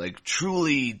says like,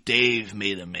 truly Dave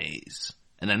made a maze.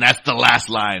 And then that's the last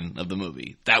line of the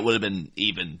movie. That would have been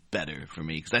even better for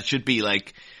me. Cause that should be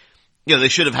like, they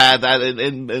should have had that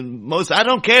in most, I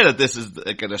don't care that this is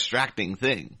like a distracting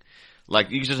thing.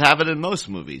 Like you should have it in most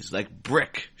movies. Like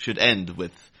Brick should end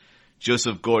with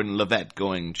Joseph Gordon-Levitt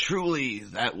going, truly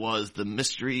that was the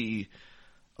mystery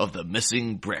of the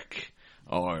missing brick.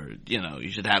 Or, you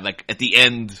should have like at the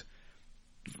end,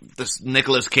 this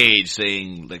Nicolas Cage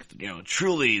saying, like,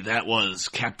 truly that was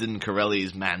Captain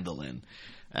Corelli's mandolin.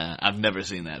 I've never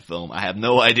seen that film. I have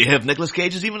no idea if Nicolas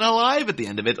Cage is even alive at the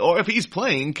end of it, or if he's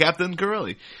playing Captain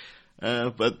Corelli.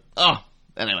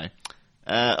 Anyway.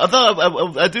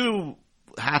 Although I do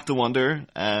have to wonder,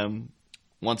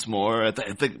 once more,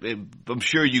 I'm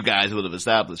sure you guys would have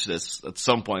established this at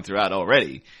some point throughout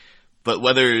already, but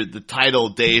whether the title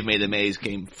Dave Made a Maze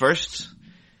came first,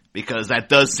 because that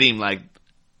does seem like,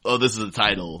 oh, this is the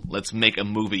title, let's make a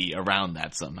movie around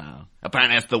that somehow.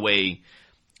 Apparently that's the way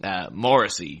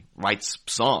Morrissey writes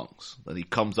songs, that he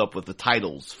comes up with the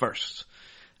titles first,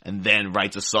 and then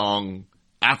writes a song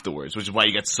afterwards, which is why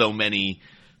you get so many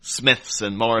Smiths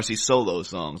and Morrissey solo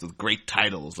songs with great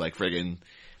titles, like friggin'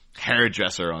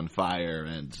 Hairdresser on Fire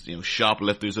and,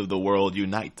 Shoplifters of the World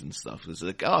Unite and stuff. It's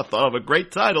like, I thought of a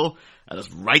great title, and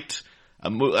just write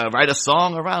a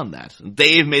song around that. And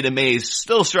Dave Made a Maze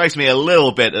still strikes me a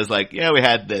little bit as like, yeah, we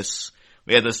had this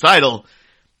title,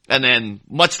 and then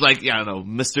much like,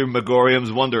 Mr.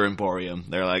 Megorium's Wonder Emporium,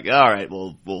 they're like, alright,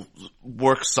 we'll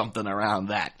work something around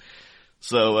that.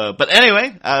 So, but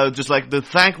anyway, I would just like to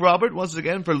thank Robert once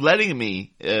again for letting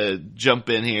me jump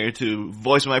in here to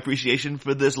voice my appreciation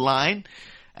for this line,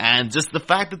 and just the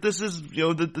fact that this is,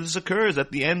 that this occurs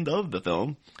at the end of the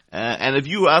film. And if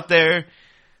you out there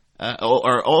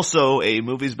are also a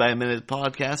Movies by a Minute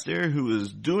podcaster who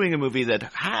is doing a movie that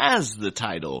has the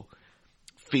title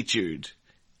featured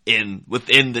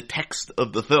within the text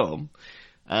of the film,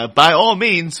 by all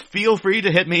means, feel free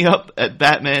to hit me up at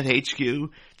Batman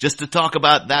HQ just to talk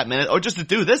about that minute, or just to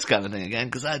do this kind of thing again,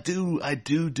 because I do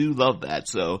love that.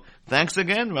 So thanks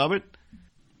again, Robert.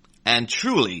 And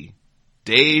truly,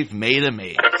 Dave Made a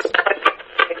Maze.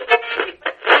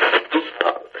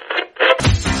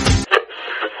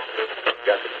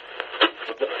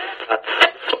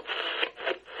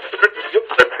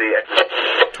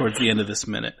 Towards the end of this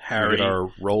minute, Harry, get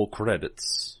our roll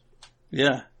credits.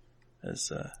 Yeah,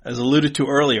 as alluded to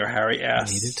earlier, Harry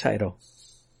asks, need a title.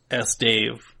 Asks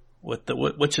Dave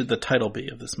what should the title be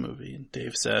of this movie, and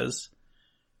Dave says,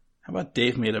 "How about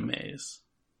Dave Made a Maze?"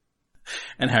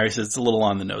 And Harry says, "It's a little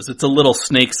on the nose. It's a little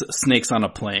snakes on a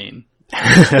plane."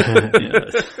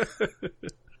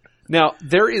 Now,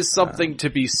 there is something to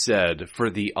be said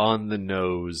for the on the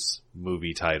nose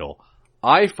movie title.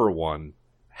 I, for one,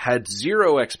 had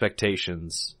zero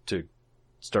expectations to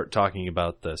start talking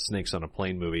about the Snakes on a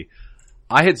Plane movie.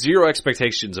 I had zero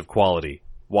expectations of quality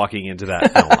walking into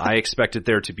that film. I expected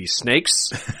there to be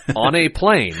snakes on a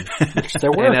plane. Which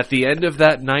there were. And at the end of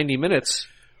that 90 minutes,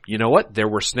 you know what? There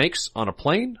were snakes on a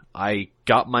plane. I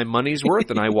got my money's worth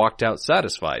and I walked out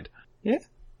satisfied. Yeah.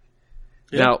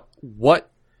 Now, what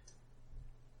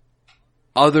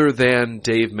other than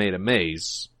Dave Made a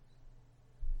Maze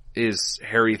is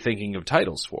Harry thinking of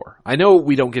titles for? I know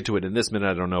we don't get to it in this minute.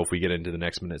 I don't know if we get into the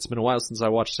next minute. It's been a while since I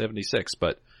watched 76,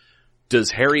 but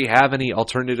does Harry have any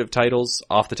alternative titles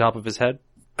off the top of his head?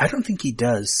 I don't think he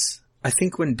does. I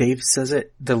think when Dave says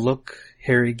it, the look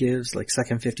Harry gives, like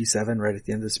second 57 right at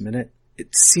the end of this minute,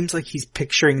 it seems like he's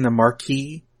picturing the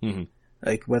marquee,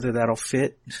 like whether that'll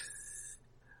fit.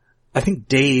 I think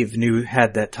Dave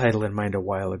had that title in mind a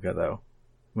while ago, though.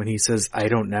 When he says, I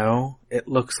don't know, it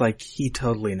looks like he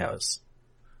totally knows.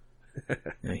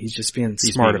 He's just being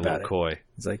smart about it. Coy.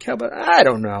 He's like, how about, I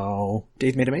don't know.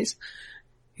 Dave Made a Maze?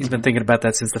 He's been thinking about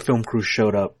that since the film crew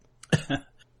showed up.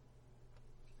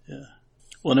 Yeah.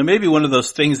 Well, and it may be one of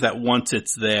those things that once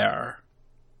it's there,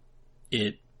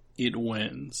 it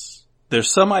wins.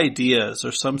 There's some ideas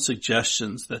or some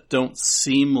suggestions that don't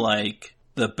seem like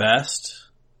the best.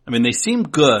 I mean, they seem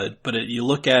good, but you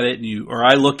look at it or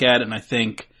I look at it and I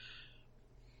think,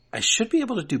 I should be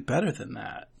able to do better than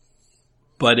that.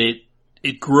 But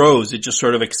it grows. It just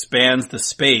sort of expands the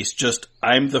space. Just,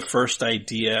 I'm the first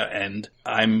idea and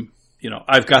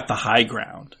I've got the high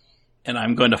ground and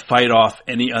I'm going to fight off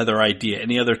any other idea,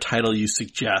 any other title you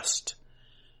suggest.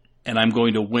 And I'm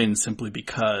going to win simply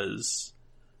because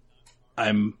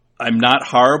I'm not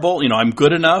horrible. I'm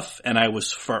good enough and I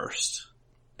was first.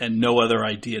 And no other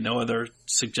idea, no other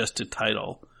suggested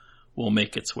title will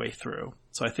make its way through.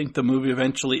 So I think the movie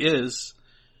eventually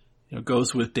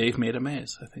goes with Dave Made a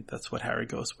Maze. I think that's what Harry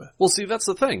goes with. Well, see, that's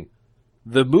the thing.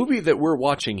 The movie that we're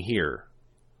watching here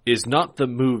is not the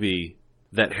movie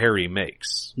that Harry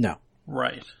makes. No.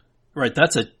 Right.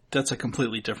 That's a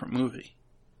completely different movie,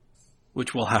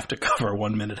 which we'll have to cover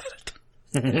 1 minute at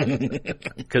a time.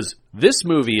 Because this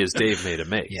movie is Dave Made a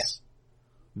Maze. Yeah.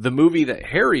 The movie that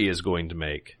Harry is going to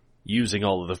make, using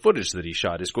all of the footage that he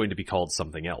shot, is going to be called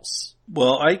something else.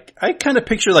 Well, I kind of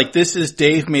picture like this is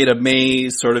Dave Made a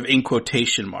Maze sort of in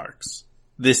quotation marks.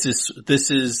 This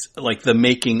is like the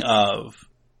making of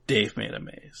Dave Made a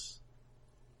Maze.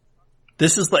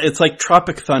 It's like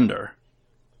Tropic Thunder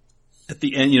at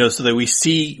the end, so that we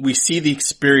see the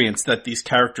experience that these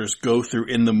characters go through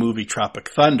in the movie Tropic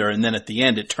Thunder. And then at the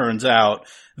end, it turns out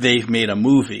they've made a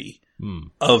movie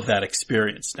of that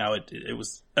experience. Now it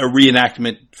was a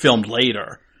reenactment filmed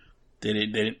later. They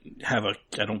didn't have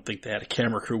I don't think they had a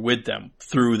camera crew with them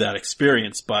through that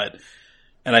experience,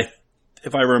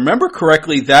 if I remember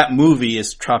correctly, that movie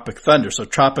is Tropic Thunder. So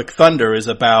Tropic Thunder is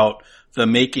about the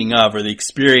making of or the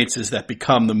experiences that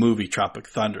become the movie Tropic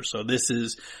Thunder. So this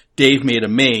is Dave Made a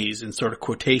Maze in sort of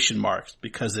quotation marks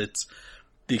because it's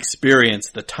the experience,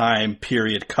 the time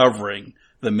period covering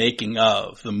the making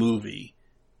of the movie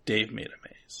Dave Made a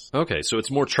Maze. Okay, so it's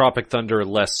more Tropic Thunder,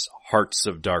 less Hearts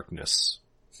of Darkness.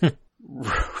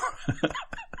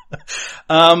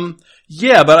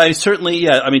 Yeah, but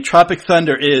I mean, Tropic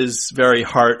Thunder is very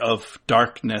Heart of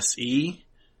Darkness-y.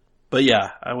 But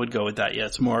yeah, I would go with that. Yeah,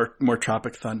 it's more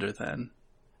Tropic Thunder than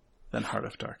Heart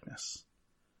of Darkness.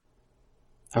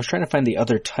 I was trying to find the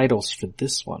other titles for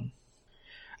this one.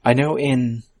 I know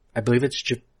I believe it's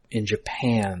in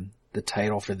Japan, the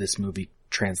title for this movie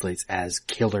translates as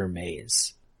Killer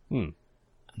Maze. I'm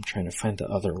trying to find the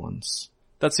other ones.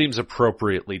 That seems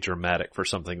appropriately dramatic for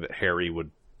something that Harry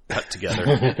would put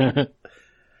together.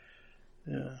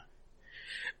 Yeah.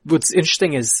 What's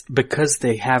interesting is because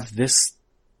they have this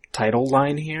title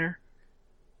line here,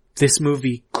 this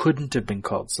movie couldn't have been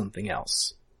called something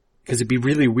else. Because it'd be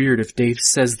really weird if Dave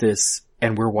says this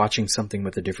and we're watching something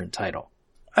with a different title.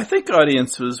 I think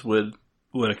audiences would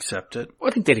accept it. Well,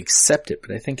 I think they'd accept it,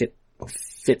 but I think it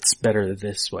fits better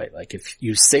this way. Like if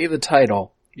you say the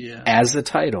title as the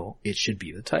title, it should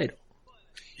be the title.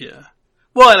 Yeah.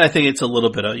 Well, and I think it's a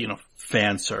little bit of,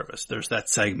 fan service. There's that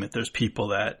segment. There's people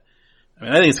that,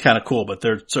 I think it's kind of cool, but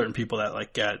there are certain people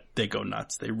that they go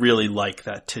nuts. They really like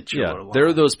that titular line. There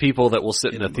are those people that will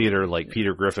sit in a theater like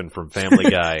Peter Griffin from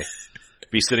Family Guy,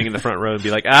 be sitting in the front row and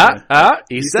be like,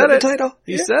 he said it. Title.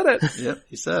 He said it. Yep,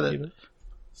 he said it.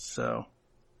 So,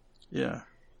 yeah.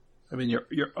 I mean,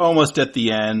 you're almost at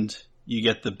the end. You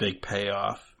get the big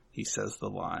payoff. He says the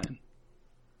line.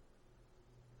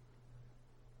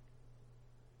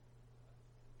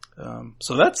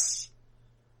 So that's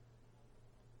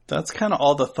kind of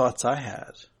all the thoughts I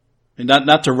had. I mean,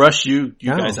 not to rush you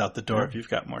guys out the door if you've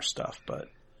got more stuff, but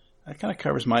That kind of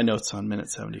covers my notes on minute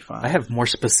 75. I have more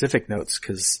specific notes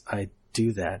because I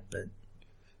do that, but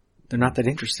they're not that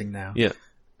interesting now. Yeah.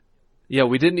 Yeah,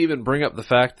 we didn't even bring up the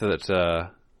fact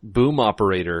that boom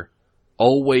operator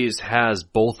always has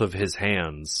both of his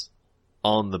hands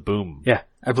on the boom. Yeah,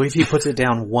 I believe he puts it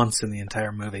down once in the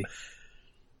entire movie.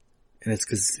 And it's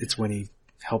because it's when he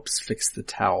helps fix the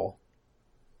towel.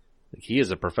 Like, he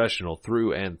is a professional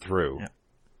through and through. Yeah.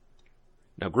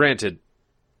 Now, granted,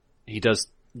 he does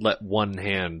let one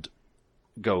hand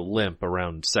go limp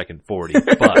around second 40,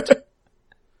 but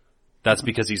that's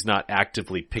because he's not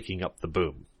actively picking up the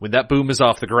boom. When that boom is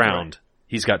off the ground,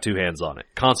 he's got two hands on it.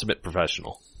 Consummate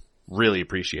professional. Really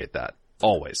appreciate that.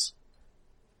 Always.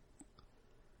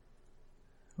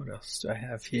 What else do I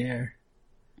have here?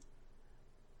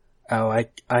 Oh,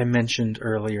 I mentioned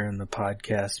earlier in the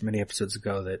podcast, many episodes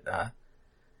ago, that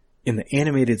in the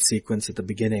animated sequence at the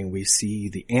beginning, we see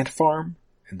the ant farm,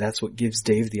 and that's what gives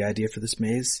Dave the idea for this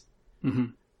maze.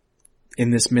 Mm-hmm. In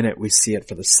this minute, we see it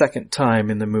for the second time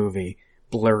in the movie,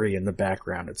 blurry in the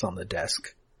background. It's on the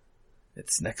desk.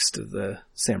 It's next to the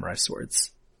samurai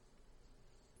swords.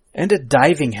 And a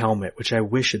diving helmet, which I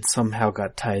wish had somehow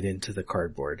got tied into the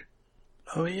cardboard.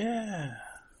 Oh, yeah.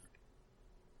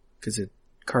 Because a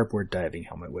cardboard diving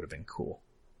helmet would have been cool.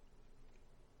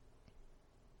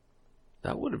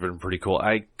 That would have been pretty cool.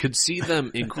 I could see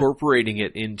them incorporating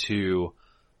it into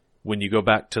when you go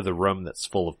back to the room that's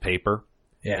full of paper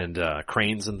and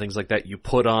cranes and things like that. You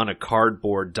put on a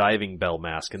cardboard diving bell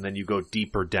mask and then you go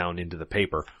deeper down into the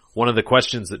paper. One of the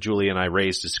questions that Julie and I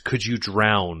raised is, could you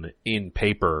drown in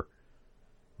paper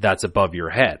that's above your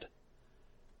head?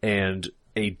 And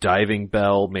a diving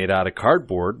bell made out of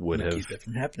cardboard would have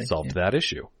solved that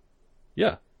issue.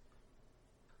 Yeah.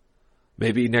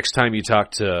 Maybe next time you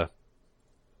talk to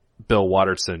Bill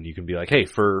Watterson, you can be like, hey,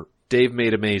 for Dave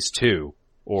Made a Maze 2,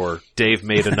 or Dave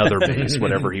Made Another Maze,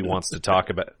 whatever he wants to talk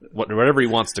about, whatever he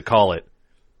wants to call it,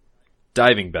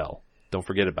 diving bell. Don't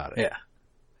forget about it. Yeah.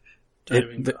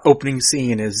 The opening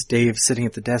scene is Dave sitting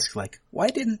at the desk like, why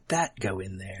didn't that go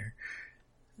in there?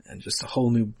 And just a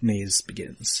whole new maze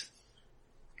begins.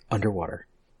 Underwater.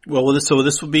 Well, so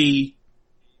this would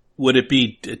it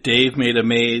be Dave Made a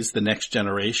Maze, the next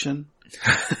generation?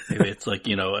 Maybe it's like,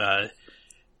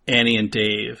 Annie and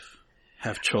Dave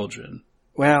have children.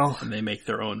 Well, and they make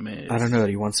their own maze. I don't know.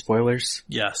 Do you want spoilers?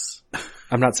 Yes.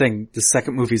 I'm not saying the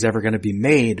second movie's ever going to be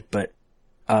made, but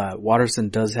Watterson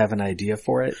does have an idea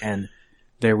for it, and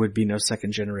there would be no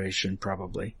second generation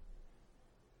probably.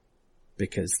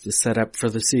 Because the setup for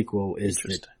the sequel is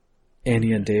that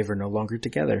Annie and Dave are no longer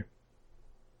together.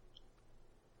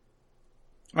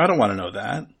 I don't want to know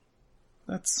that.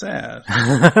 That's sad.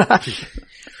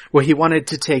 Well, he wanted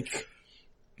to take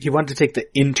the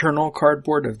internal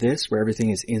cardboard of this, where everything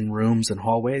is in rooms and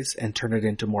hallways, and turn it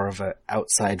into more of a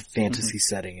outside fantasy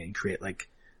setting and create like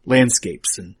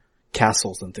landscapes and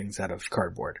castles and things out of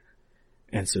cardboard.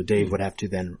 And so Dave would have to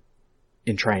then,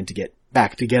 in trying to get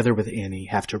back together with Annie,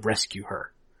 have to rescue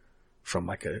her from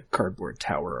like a cardboard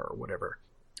tower or whatever.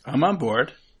 I'm on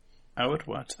board. I would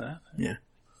watch that. Yeah.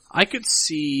 I could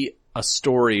see a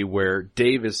story where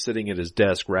Dave is sitting at his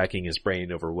desk racking his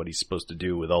brain over what he's supposed to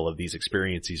do with all of these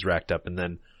experiences he's racked up, and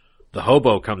then the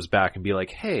hobo comes back and be like,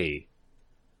 hey,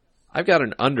 I've got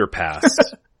an underpass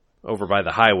over by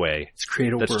the highway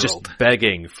that's just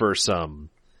begging for some,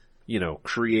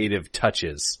 creative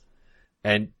touches.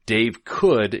 And Dave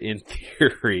could, in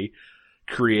theory,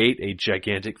 create a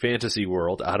gigantic fantasy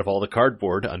world out of all the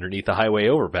cardboard underneath the highway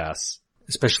overpass.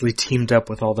 Especially teamed up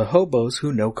with all the hobos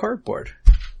who know cardboard.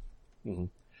 Mm-hmm.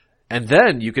 And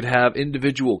then you could have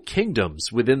individual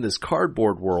kingdoms within this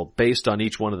cardboard world based on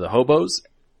each one of the hobos,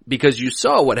 because you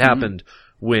saw what happened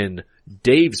when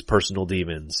Dave's personal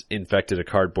demons infected a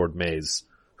cardboard maze.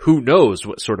 Who knows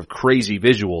what sort of crazy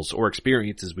visuals or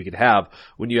experiences we could have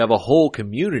when you have a whole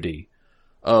community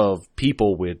of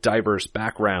people with diverse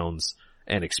backgrounds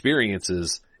and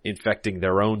experiences infecting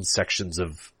their own sections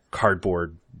of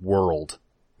cardboard world.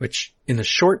 Which, in the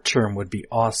short term, would be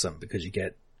awesome, because you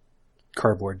get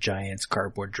cardboard giants,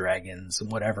 cardboard dragons,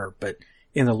 and whatever, but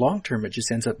in the long term, it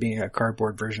just ends up being a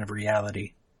cardboard version of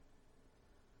reality.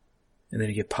 And then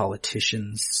you get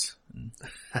politicians.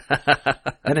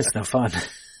 Then it's no fun.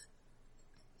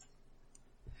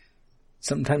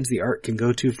 Sometimes the art can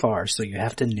go too far, so you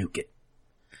have to nuke it.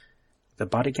 The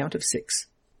body count of 6.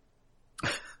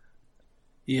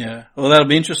 Yeah. Well, that'll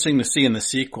be interesting to see in the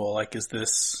sequel. Like, is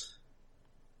this...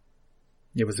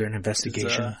 Yeah, was there an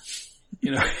investigation?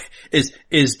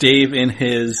 Is Dave in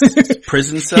his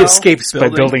prison cell? He escapes by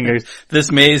building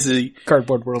this maze.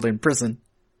 Cardboard world in prison.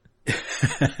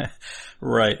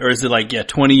 Right. Or is it like,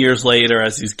 20 years later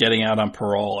as he's getting out on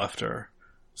parole after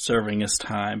serving his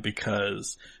time?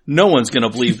 Because no one's going to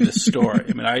believe this story.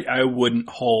 I mean, I wouldn't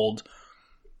hold...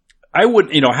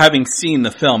 having seen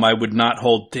the film, I would not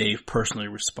hold Dave personally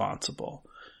responsible.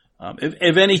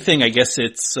 If anything, I guess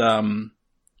it's more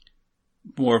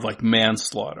of like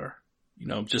manslaughter.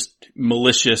 Just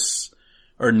malicious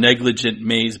or negligent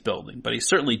maze building. But he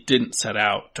certainly didn't set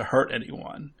out to hurt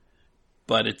anyone.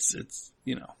 But it's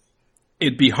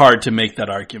it'd be hard to make that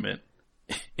argument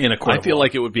in a court. I feel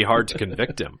like it would be hard to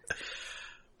convict him.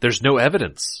 There's no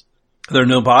evidence. There are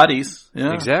no bodies.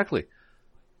 Yeah. Exactly.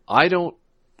 I don't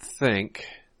think,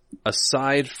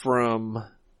 aside from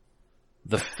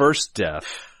the first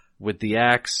death with the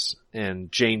axe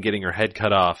and Jane getting her head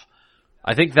cut off,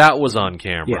 I think that was on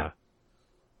camera. Yeah.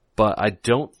 But I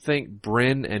don't think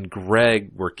Bryn and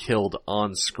Greg were killed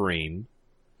on screen.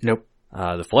 Nope.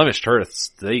 The Flemish turrets,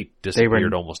 they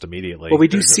disappeared almost immediately. Well, we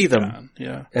do see them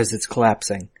Yeah. as it's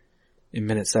collapsing in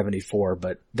minute 74,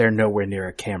 but they're nowhere near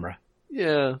a camera.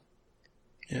 Yeah.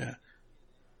 Yeah.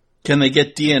 Can they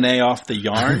get DNA off the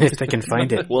yarn? If they can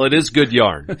find it. Well, it is good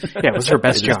yarn. Yeah, it was her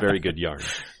best It yarn. is very good yarn.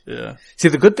 Yeah. See,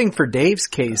 the good thing for Dave's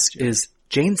case is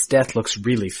Jane's death looks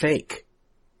really fake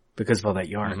because of all that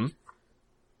yarn. Mm-hmm.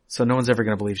 So no one's ever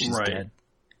going to believe she's Right. dead.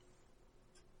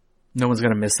 No one's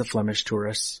going to miss the Flemish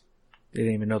tourists. They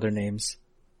didn't even know their names.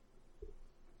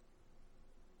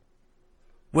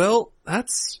 Well,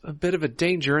 that's a bit of a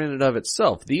danger in and of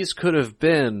itself. These could have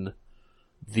been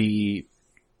the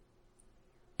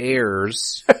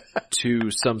heirs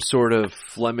to some sort of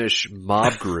Flemish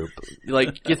mob group.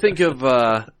 Like, you think of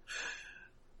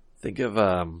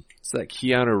it's that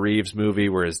Keanu Reeves movie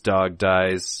where his dog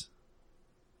dies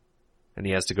and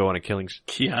he has to go on a killing...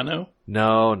 Keanu?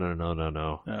 No.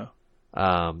 No.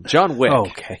 John Wick. Oh,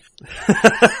 okay.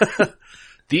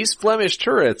 These Flemish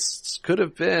turrets could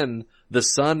have been the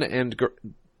son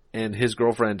and his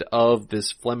girlfriend of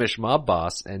this Flemish mob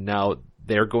boss, and now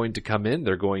they're going to come in.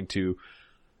 They're going to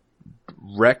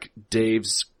wreck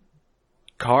Dave's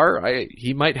car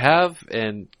he might have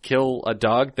and kill a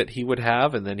dog that he would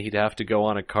have, and then he'd have to go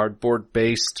on a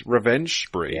cardboard-based revenge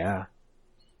spree. Yeah.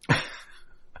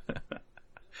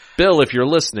 Bill, if you're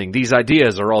listening, these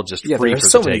ideas are all just free for the there's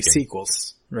so taking. many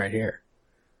sequels right here.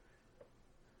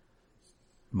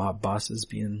 Mob bosses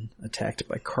being attacked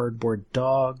by cardboard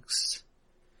dogs.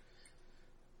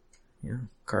 Yeah,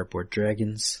 cardboard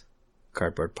dragons.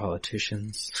 Cardboard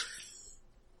politicians.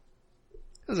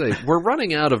 We're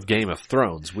running out of Game of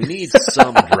Thrones. We need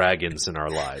some dragons in our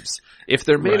lives. If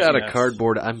they're made out of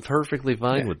cardboard, I'm perfectly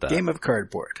fine with that. Game of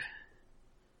cardboard.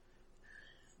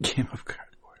 Game of cardboard.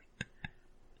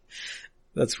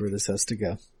 That's where this has to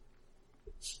go.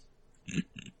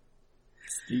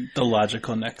 The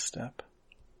logical next step.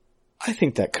 I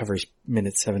think that covers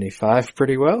minute 75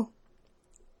 pretty well.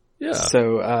 Yeah.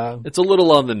 So, it's a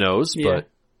little on the nose, but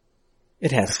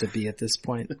it has to be at this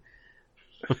point.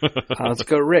 Let's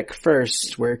go Rick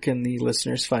first. Where can the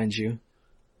listeners find you?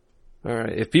 All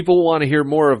right. If people want to hear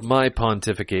more of my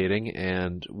pontificating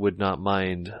and would not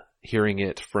mind hearing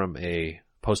it from a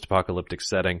post-apocalyptic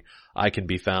setting, I can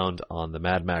be found on the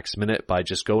Mad Max Minute by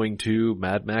just going to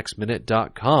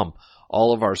madmaxminute.com.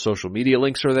 All of our social media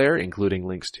links are there, including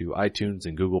links to iTunes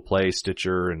and Google Play,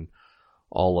 Stitcher, and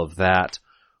all of that.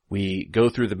 We go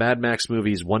through the Mad Max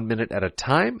movies 1 minute at a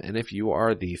time, and if you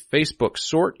are the Facebook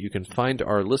sort, you can find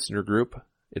our listener group.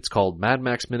 It's called Mad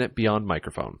Max Minute Beyond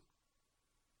Microphone.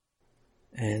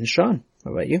 And Sean,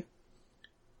 how about you?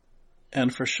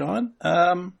 And for Sean,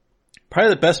 probably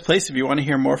the best place if you want to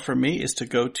hear more from me is to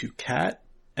go to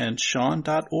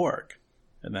catandshawn.org.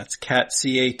 And that's Cat,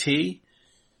 C-A-T,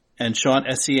 and Sean,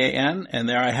 S-E-A-N. And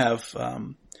there I have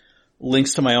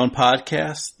links to my own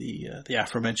podcast, the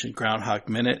aforementioned Groundhog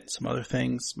Minute, some other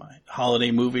things, my holiday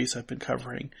movies I've been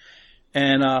covering.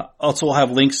 And also we'll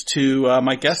have links to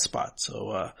my guest spot.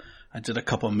 So I did a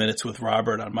couple of minutes with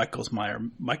Robert on Michael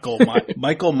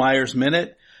Myers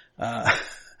Minute. I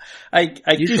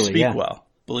do speak well,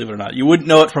 believe it or not. You wouldn't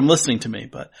know it from listening to me,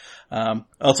 but I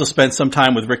also spent some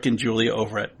time with Rick and Julia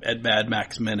over at Mad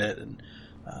Max Minute,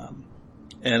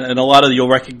 and a lot of you'll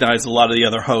recognize a lot of the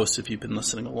other hosts if you've been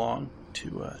listening along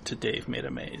to Dave Made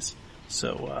a Maze.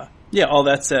 So all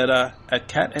that's at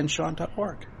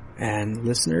catandshawn.org. And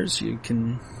listeners, you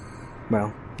can,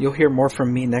 you'll hear more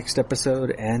from me next episode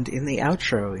and in the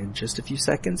outro in just a few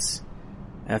seconds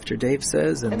after Dave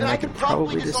says, and then I can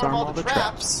probably disarm all the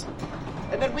traps.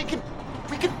 And then we can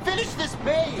finish this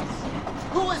maze.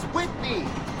 Who is with me?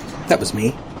 That was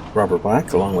me, Robert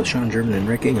Black, along with Sean German and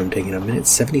Rick Ingham, taking up minute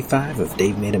 75 of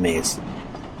Dave Made a Maze.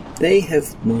 They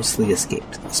have mostly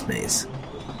escaped this maze.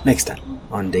 Next time,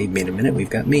 on Dave Made a Minute, we've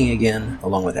got me again,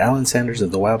 along with Alan Sanders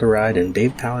of The Wilder Ride and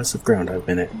Dave Palace of Groundhog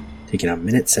Minute, taking on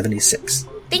Minute 76.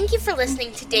 Thank you for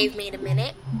listening to Dave Made a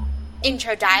Minute.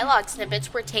 Intro dialogue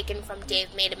snippets were taken from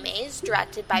Dave Made a Maze,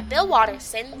 directed by Bill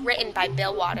Watterson, written by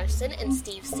Bill Watterson and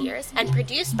Steve Sears, and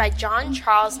produced by John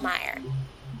Charles Meyer.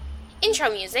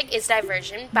 Intro music is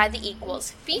Diversion by The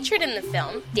Equals, featured in the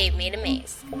film Dave Made a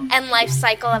Maze, and Life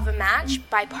Cycle of a Match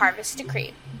by Parvis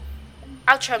Decree.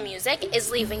 Outro music is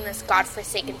Leaving This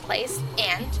Godforsaken Place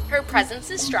and Her Presence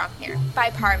is Strong Here by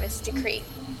Parvis Decree.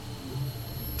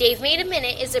 Dave Made a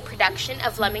Minute is a production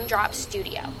of Lemming Drop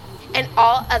Studio and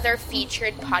all other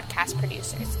featured podcast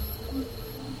producers.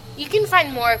 You can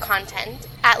find more content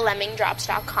at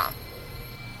lemmingdrops.com.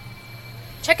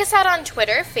 Check us out on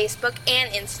Twitter, Facebook,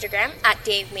 and Instagram at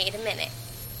Dave Made a Minute.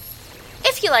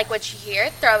 If you like what you hear,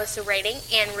 throw us a rating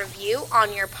and review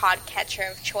on your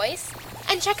podcatcher of choice,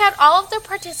 and check out all of the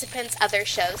participants' other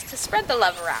shows to spread the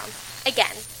love around.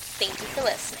 Again, thank you for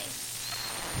listening.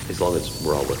 As long as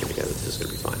we're all working together, this is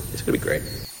going to be fine. It's going to be great.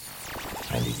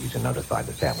 I need you to notify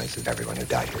the families of everyone who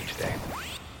died here today.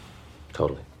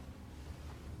 Totally.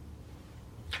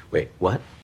 Wait, what?